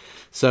doing.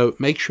 So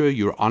make sure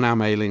you're on our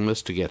mailing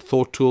list to get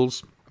Thought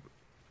Tools,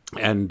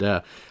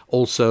 and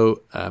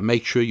also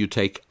make sure you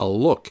take a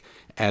look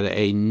at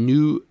a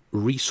new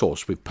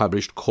resource we've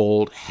published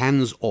called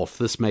Hands Off,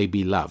 This May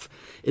Be Love.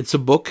 It's a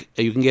book.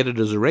 You can get it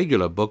as a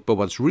regular book, but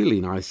what's really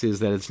nice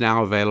is that it's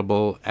now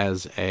available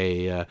as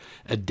a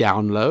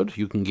download.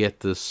 You can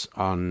get this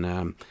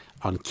on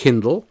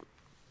Kindle,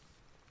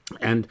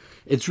 and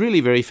it's really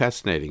very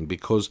fascinating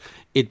because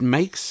it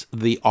makes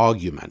the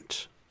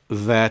argument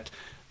that,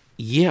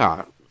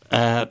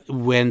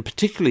 when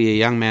particularly a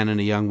young man and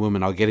a young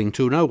woman are getting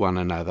to know one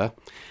another,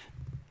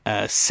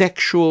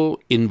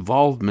 sexual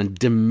involvement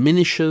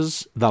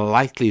diminishes the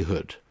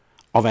likelihood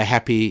of a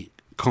happy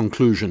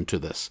conclusion to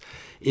this.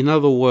 In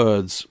other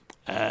words,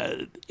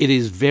 it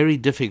is very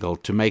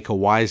difficult to make a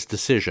wise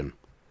decision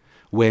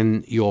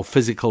when your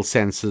physical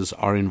senses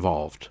are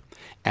involved,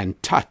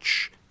 and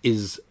touch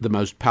is the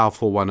most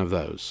powerful one of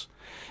those.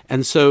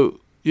 And so,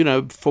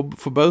 for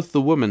both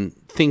the women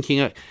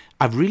thinking,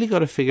 I've really got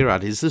to figure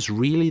out, is this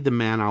really the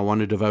man I want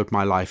to devote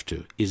my life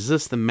to? Is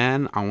this the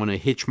man I want to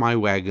hitch my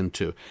wagon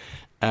to?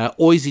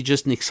 Or is he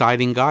just an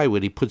exciting guy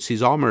when he puts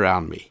his arm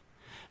around me?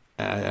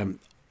 And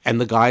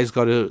the guy's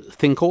got to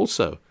think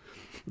also,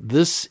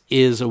 this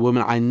is a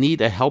woman, I need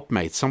a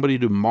helpmate, somebody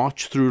to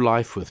march through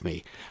life with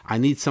me. I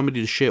need somebody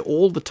to share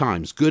all the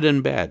times, good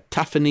and bad,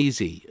 tough and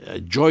easy,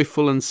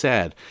 joyful and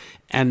sad.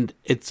 And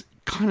it's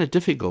kind of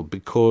difficult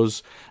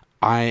because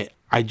I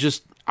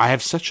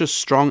have such a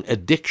strong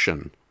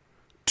addiction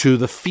to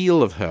the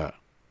feel of her,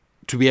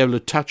 to be able to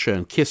touch her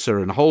and kiss her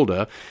and hold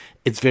her.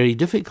 It's very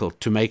difficult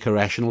to make a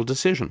rational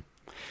decision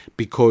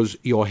because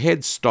your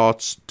head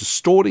starts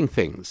distorting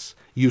things.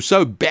 You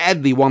so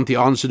badly want the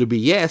answer to be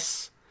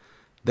yes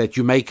that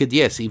you make it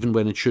yes, even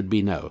when it should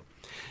be no.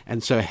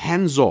 And so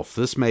Hands Off,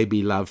 This May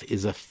Be Love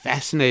is a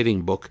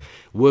fascinating book,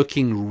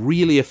 working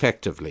really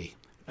effectively.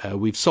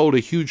 We've sold a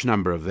huge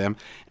number of them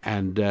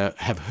and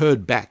have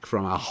heard back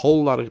from a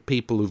whole lot of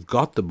people who've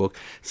got the book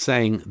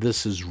saying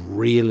this is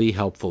really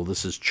helpful.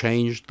 This has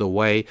changed the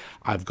way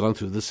I've gone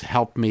through. This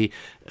helped me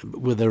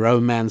with a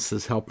romance.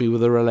 This helped me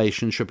with a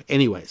relationship.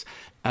 Anyways,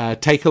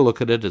 take a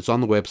look at it. It's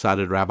on the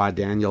website at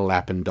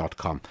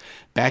rabbidaniellapin.com.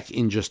 Back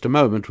in just a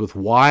moment with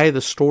why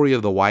the story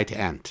of the white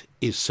ant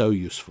is so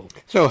useful.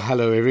 So,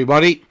 hello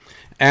everybody.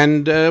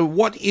 And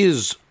what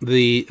is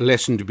the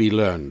lesson to be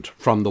learned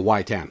from the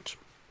white ant?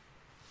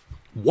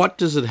 What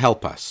does it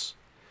help us?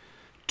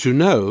 To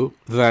know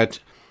that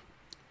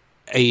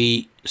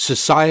a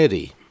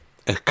society,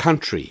 a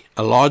country,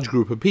 a large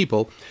group of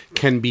people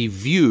can be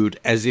viewed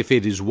as if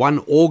it is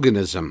one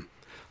organism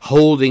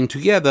holding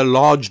together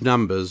large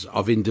numbers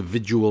of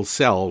individual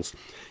cells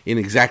in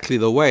exactly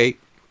the way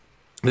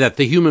that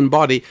the human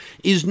body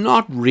is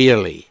not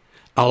really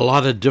a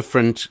lot of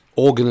different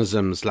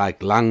organisms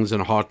like lungs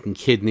and heart and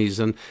kidneys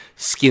and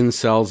skin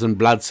cells and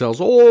blood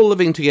cells all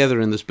living together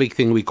in this big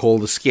thing we call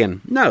the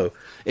skin. No,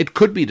 it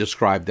could be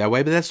described that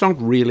way, but that's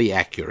not really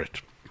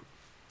accurate.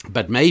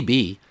 But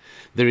maybe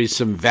there is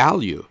some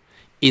value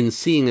in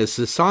seeing a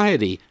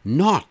society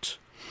not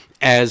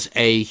as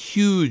a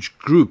huge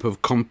group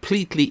of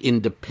completely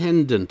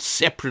independent,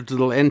 separate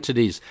little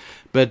entities,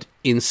 but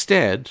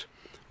instead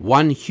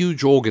one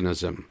huge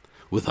organism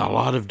with a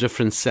lot of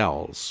different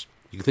cells.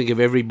 You can think of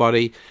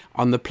everybody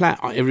on the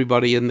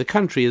everybody in the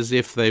country as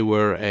if they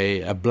were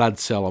a blood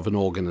cell of an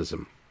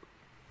organism.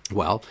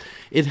 Well,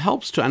 it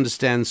helps to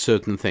understand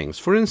certain things.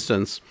 For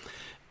instance,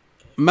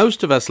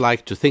 most of us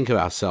like to think of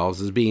ourselves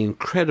as being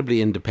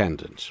incredibly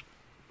independent.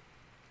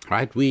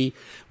 right? We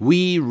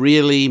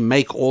really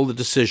make all the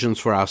decisions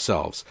for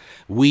ourselves.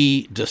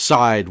 We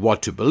decide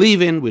what to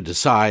believe in. We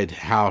decide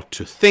how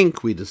to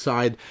think. We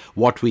decide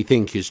what we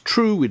think is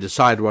true. We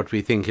decide what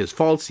we think is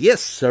false.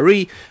 Yes,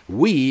 sirree,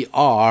 we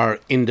are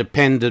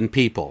independent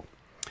people.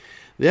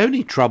 The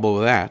only trouble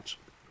with that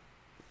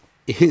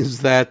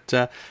is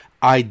that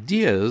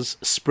ideas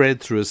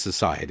spread through a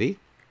society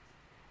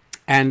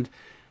and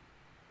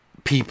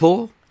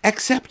people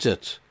accept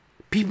it.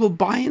 People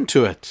buy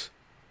into it.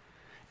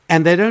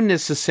 And they don't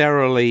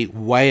necessarily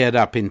weigh it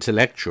up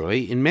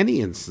intellectually. In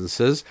many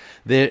instances,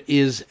 there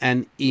is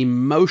an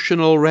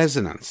emotional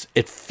resonance.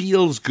 It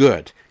feels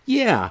good.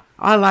 Yeah,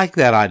 I like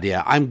that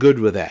idea. I'm good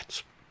with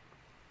that.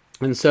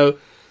 And so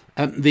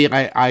the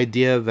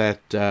idea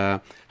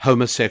that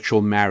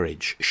homosexual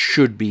marriage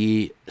should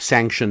be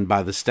sanctioned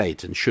by the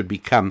state and should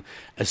become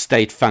a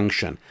state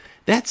function,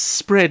 that's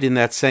spread in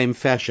that same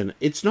fashion.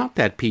 It's not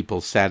that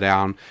people sat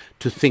down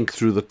to think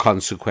through the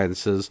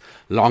consequences,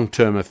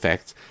 long-term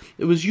effects.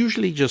 It was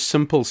usually just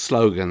simple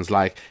slogans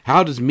like,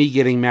 how does me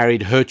getting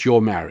married hurt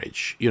your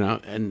marriage?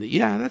 And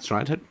yeah, that's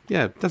right.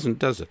 Yeah, it doesn't,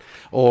 does it?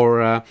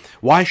 Or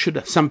why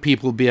should some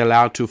people be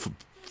allowed to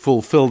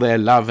fulfill their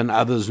love and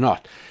others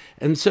not?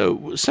 And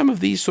so some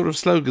of these sort of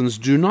slogans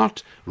do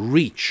not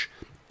reach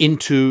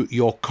into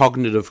your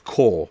cognitive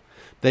core.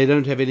 They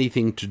don't have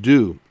anything to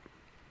do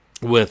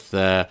with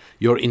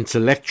your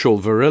intellectual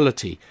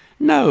virility.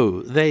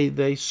 No,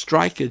 they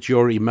strike at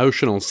your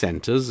emotional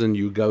centers and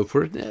you go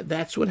for it.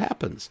 That's what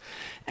happens.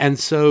 And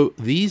so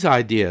these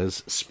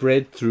ideas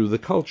spread through the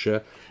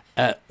culture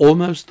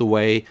almost the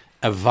way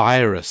a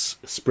virus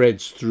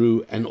spreads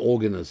through an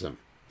organism.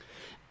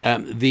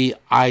 The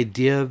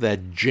idea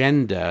that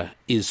gender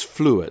is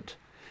fluid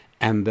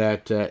and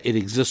that it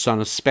exists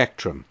on a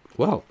spectrum.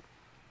 Well,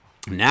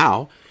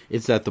 now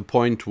it's at the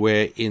point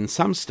where in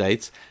some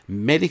states,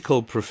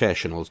 medical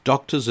professionals,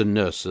 doctors and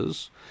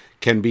nurses,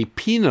 can be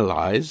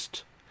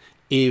penalized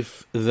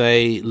if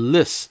they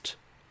list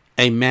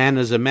a man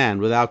as a man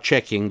without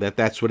checking that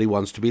that's what he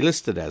wants to be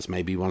listed as.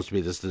 Maybe he wants to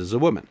be listed as a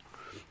woman,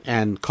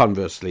 and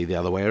conversely the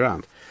other way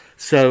around.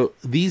 So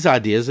these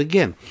ideas,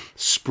 again,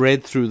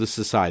 spread through the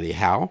society.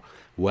 How?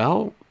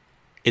 Well,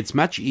 it's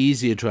much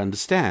easier to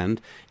understand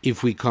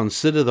if we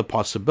consider the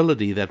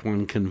possibility that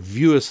one can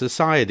view a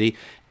society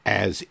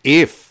as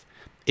if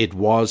it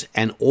was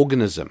an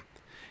organism.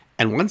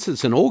 And once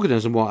it's an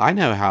organism, well, I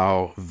know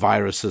how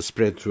viruses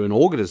spread through an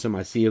organism.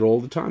 I see it all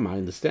the time. I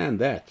understand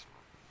that.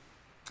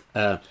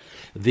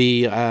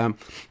 The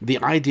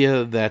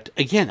idea that,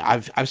 again,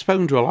 I've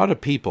spoken to a lot of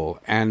people,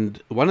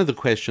 and one of the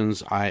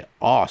questions I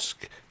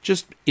ask,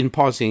 just in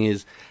passing,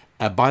 is,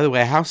 by the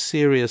way, how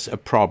serious a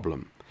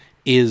problem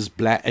is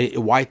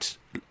white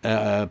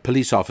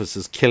police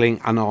officers killing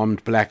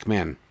unarmed black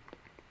men?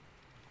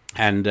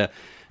 And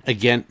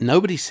again,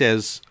 nobody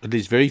says, at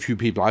least very few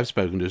people I've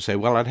spoken to say,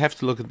 well, I'd have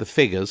to look at the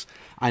figures.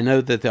 I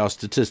know that there are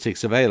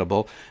statistics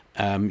available,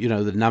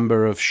 the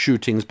number of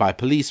shootings by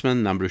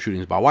policemen, number of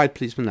shootings by white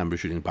policemen, number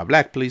of shootings by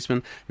black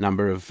policemen,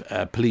 number of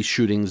police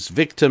shootings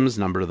victims,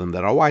 number of them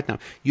that are white. Now,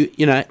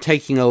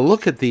 taking a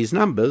look at these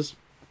numbers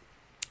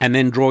and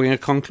then drawing a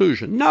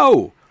conclusion.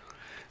 No!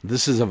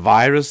 This is a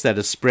virus that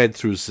has spread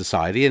through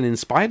society, and in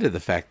spite of the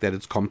fact that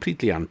it's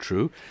completely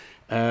untrue,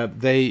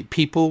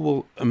 people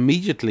will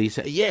immediately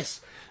say, yes,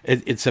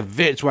 it's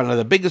one of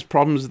the biggest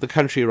problems of the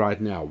country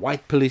right now.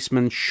 White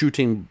policemen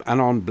shooting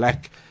unarmed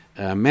black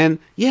men.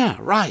 Yeah,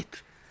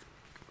 right.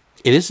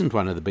 It isn't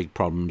one of the big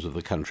problems of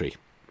the country.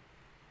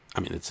 I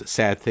mean, it's a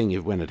sad thing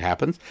when it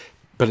happens,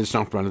 but it's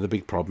not one of the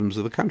big problems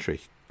of the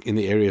country in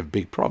the area of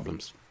big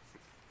problems.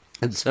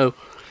 And so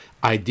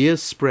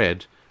ideas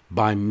spread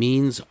by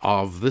means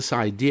of this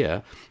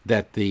idea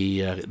that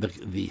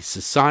the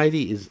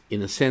society is,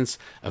 in a sense,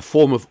 a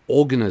form of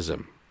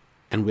organism,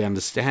 and we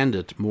understand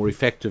it more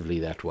effectively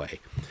that way.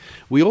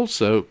 We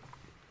also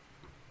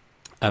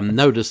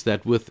notice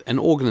that with an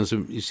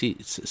organism, you see,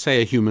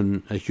 say a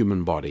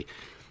human body.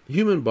 The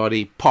human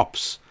body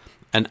pops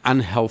an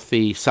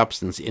unhealthy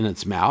substance in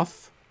its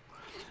mouth,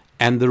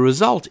 and the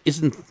result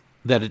isn't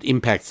that it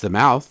impacts the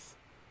mouth.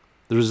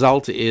 The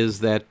result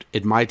is that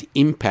it might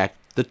impact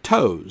the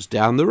toes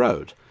down the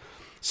road.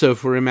 So,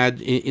 for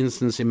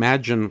instance,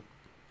 imagine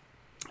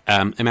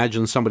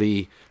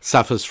somebody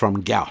suffers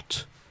from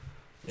gout.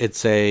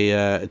 It's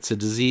a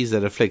disease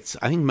that afflicts,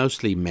 I think,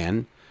 mostly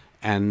men,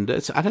 and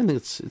I don't think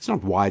it's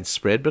not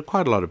widespread, but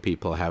quite a lot of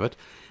people have it,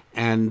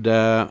 and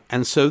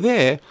so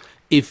there,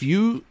 if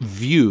you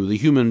view the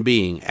human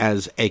being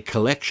as a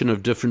collection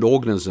of different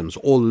organisms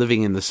all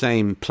living in the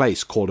same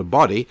place called a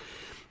body,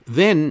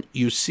 then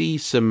you see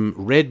some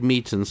red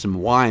meat and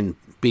some wine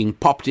being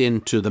popped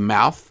into the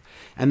mouth,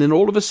 and then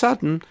all of a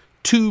sudden,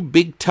 two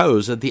big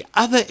toes at the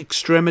other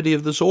extremity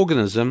of this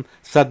organism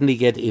suddenly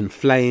get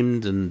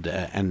inflamed,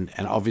 and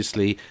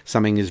obviously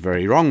something is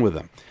very wrong with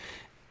them.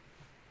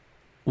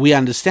 We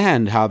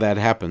understand how that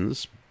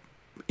happens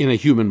in a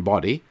human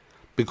body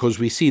because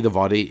we see the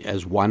body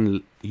as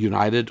one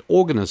united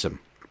organism.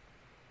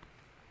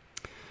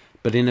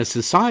 But in a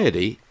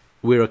society,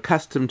 we're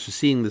accustomed to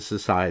seeing the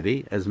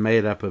society as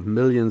made up of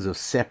millions of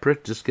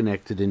separate,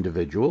 disconnected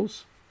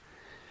individuals.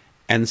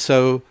 And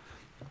so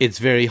it's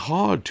very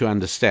hard to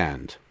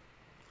understand,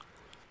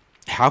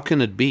 how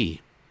can it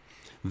be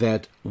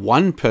that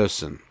one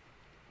person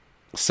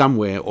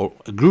somewhere, or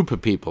a group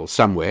of people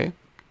somewhere,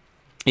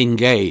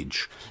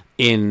 engage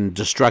in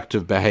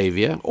destructive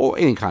behavior or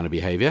any kind of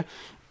behavior,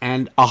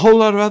 and a whole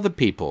lot of other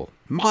people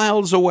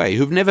miles away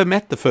who've never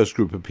met the first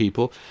group of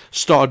people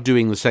start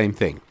doing the same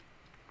thing.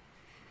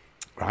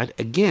 Right?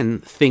 Again,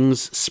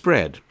 things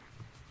spread.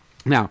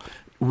 Now,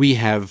 we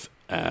have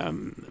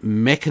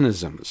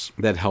mechanisms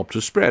that help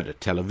to spread it: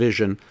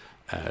 television,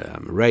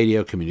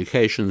 radio,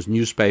 communications,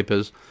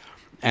 newspapers.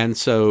 And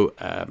so,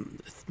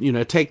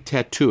 take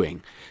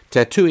tattooing.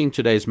 Tattooing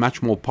today is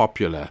much more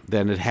popular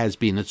than it has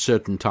been at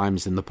certain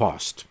times in the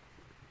past.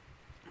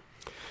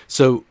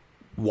 So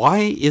why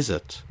is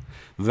it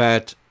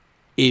that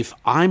if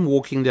I'm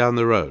walking down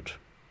the road,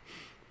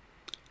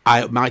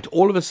 I might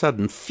all of a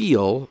sudden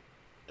feel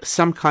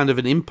some kind of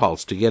an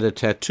impulse to get a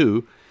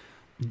tattoo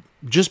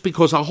just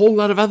because a whole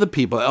lot of other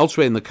people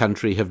elsewhere in the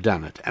country have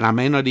done it, and I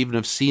may not even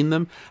have seen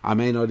them, I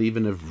may not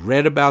even have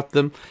read about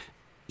them?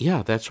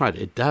 Yeah, that's right.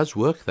 It does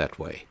work that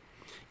way.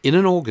 In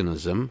an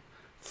organism,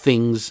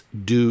 things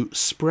do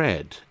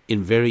spread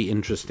in very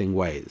interesting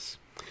ways.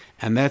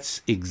 And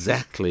that's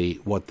exactly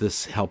what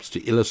this helps to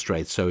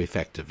illustrate so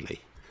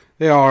effectively.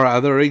 There are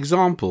other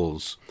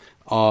examples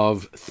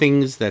of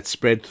things that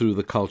spread through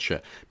the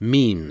culture.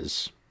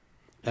 Memes,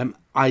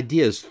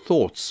 ideas,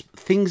 thoughts,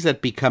 things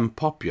that become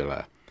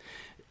popular,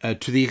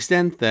 to the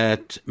extent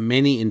that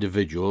many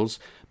individuals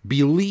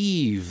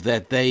believe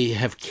that they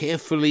have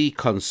carefully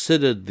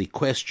considered the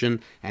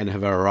question and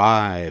have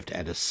arrived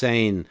at a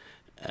sane,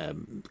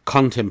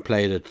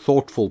 contemplated,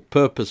 thoughtful,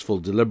 purposeful,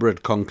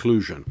 deliberate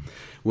conclusion,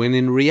 when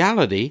in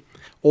reality,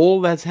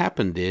 all that's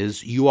happened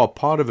is you are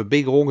part of a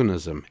big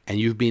organism and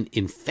you've been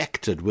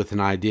infected with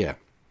an idea.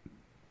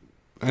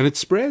 And it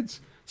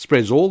spreads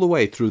all the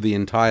way through the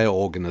entire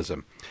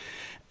organism.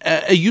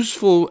 A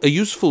useful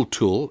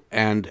tool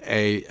and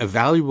a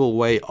valuable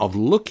way of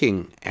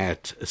looking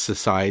at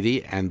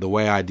society and the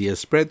way ideas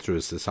spread through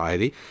a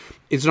society.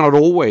 It's not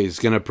always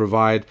going to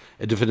provide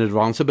a definitive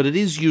answer, but it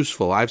is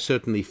useful. I've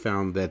certainly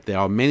found that there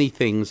are many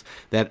things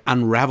that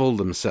unravel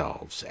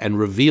themselves and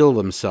reveal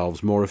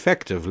themselves more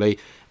effectively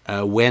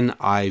when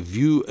I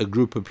view a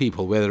group of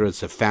people, whether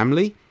it's a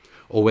family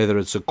or whether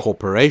it's a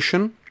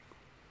corporation,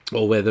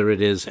 or whether it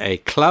is a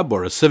club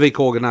or a civic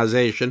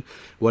organization,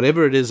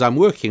 whatever it is I'm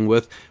working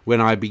with,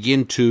 when I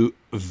begin to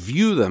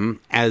view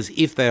them as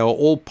if they are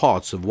all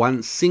parts of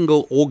one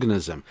single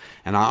organism.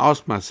 And I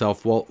ask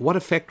myself, well, what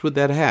effect would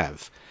that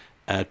have?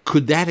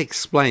 Could that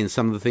explain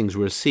some of the things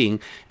we're seeing?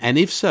 And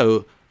if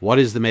so, what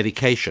is the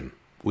medication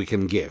we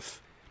can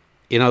give?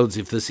 In other words,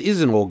 if this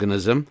is an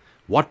organism,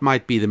 what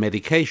might be the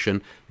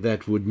medication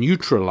that would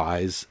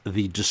neutralize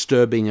the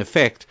disturbing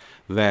effect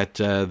that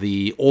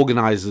the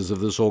organizers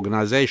of this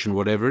organization,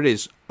 whatever it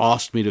is,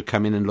 asked me to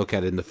come in and look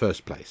at in the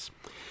first place?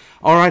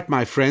 All right,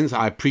 my friends,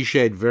 I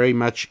appreciate very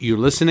much you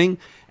listening,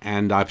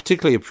 and I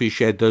particularly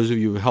appreciate those of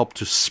you who helped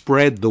to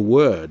spread the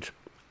word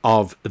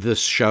of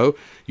this show.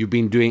 You've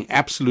been doing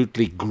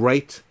absolutely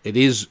great. It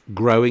is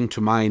growing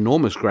to my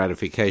enormous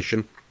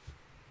gratification,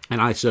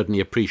 and I certainly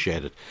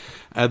appreciate it.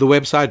 The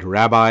website,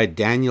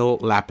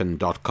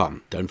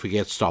 RabbiDanielLapin.com. Don't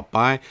forget to stop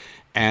by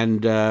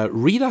and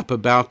read up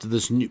about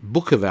this new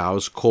book of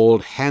ours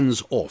called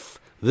Hands Off,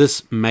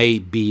 This May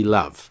Be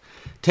Love.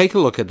 Take a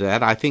look at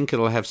that. I think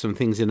it'll have some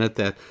things in it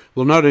that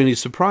will not only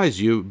surprise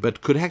you,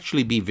 but could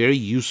actually be very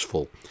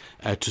useful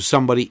to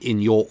somebody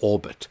in your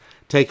orbit.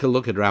 Take a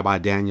look at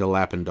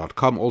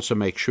RabbiDanielLapin.com. Also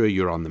make sure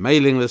you're on the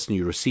mailing list and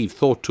you receive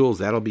thought tools.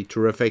 That'll be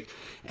terrific.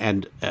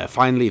 And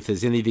finally, if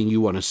there's anything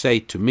you want to say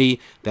to me,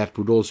 that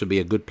would also be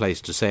a good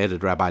place to say it at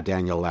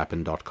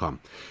RabbiDanielLapin.com.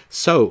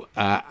 So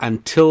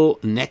until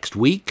next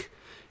week,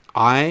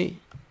 I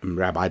am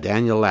Rabbi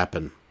Daniel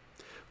Lapin,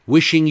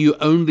 wishing you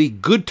only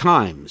good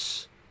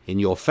times in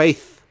your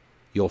faith,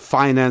 your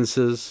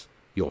finances,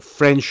 your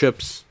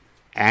friendships,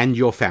 and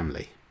your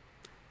family.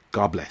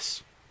 God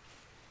bless.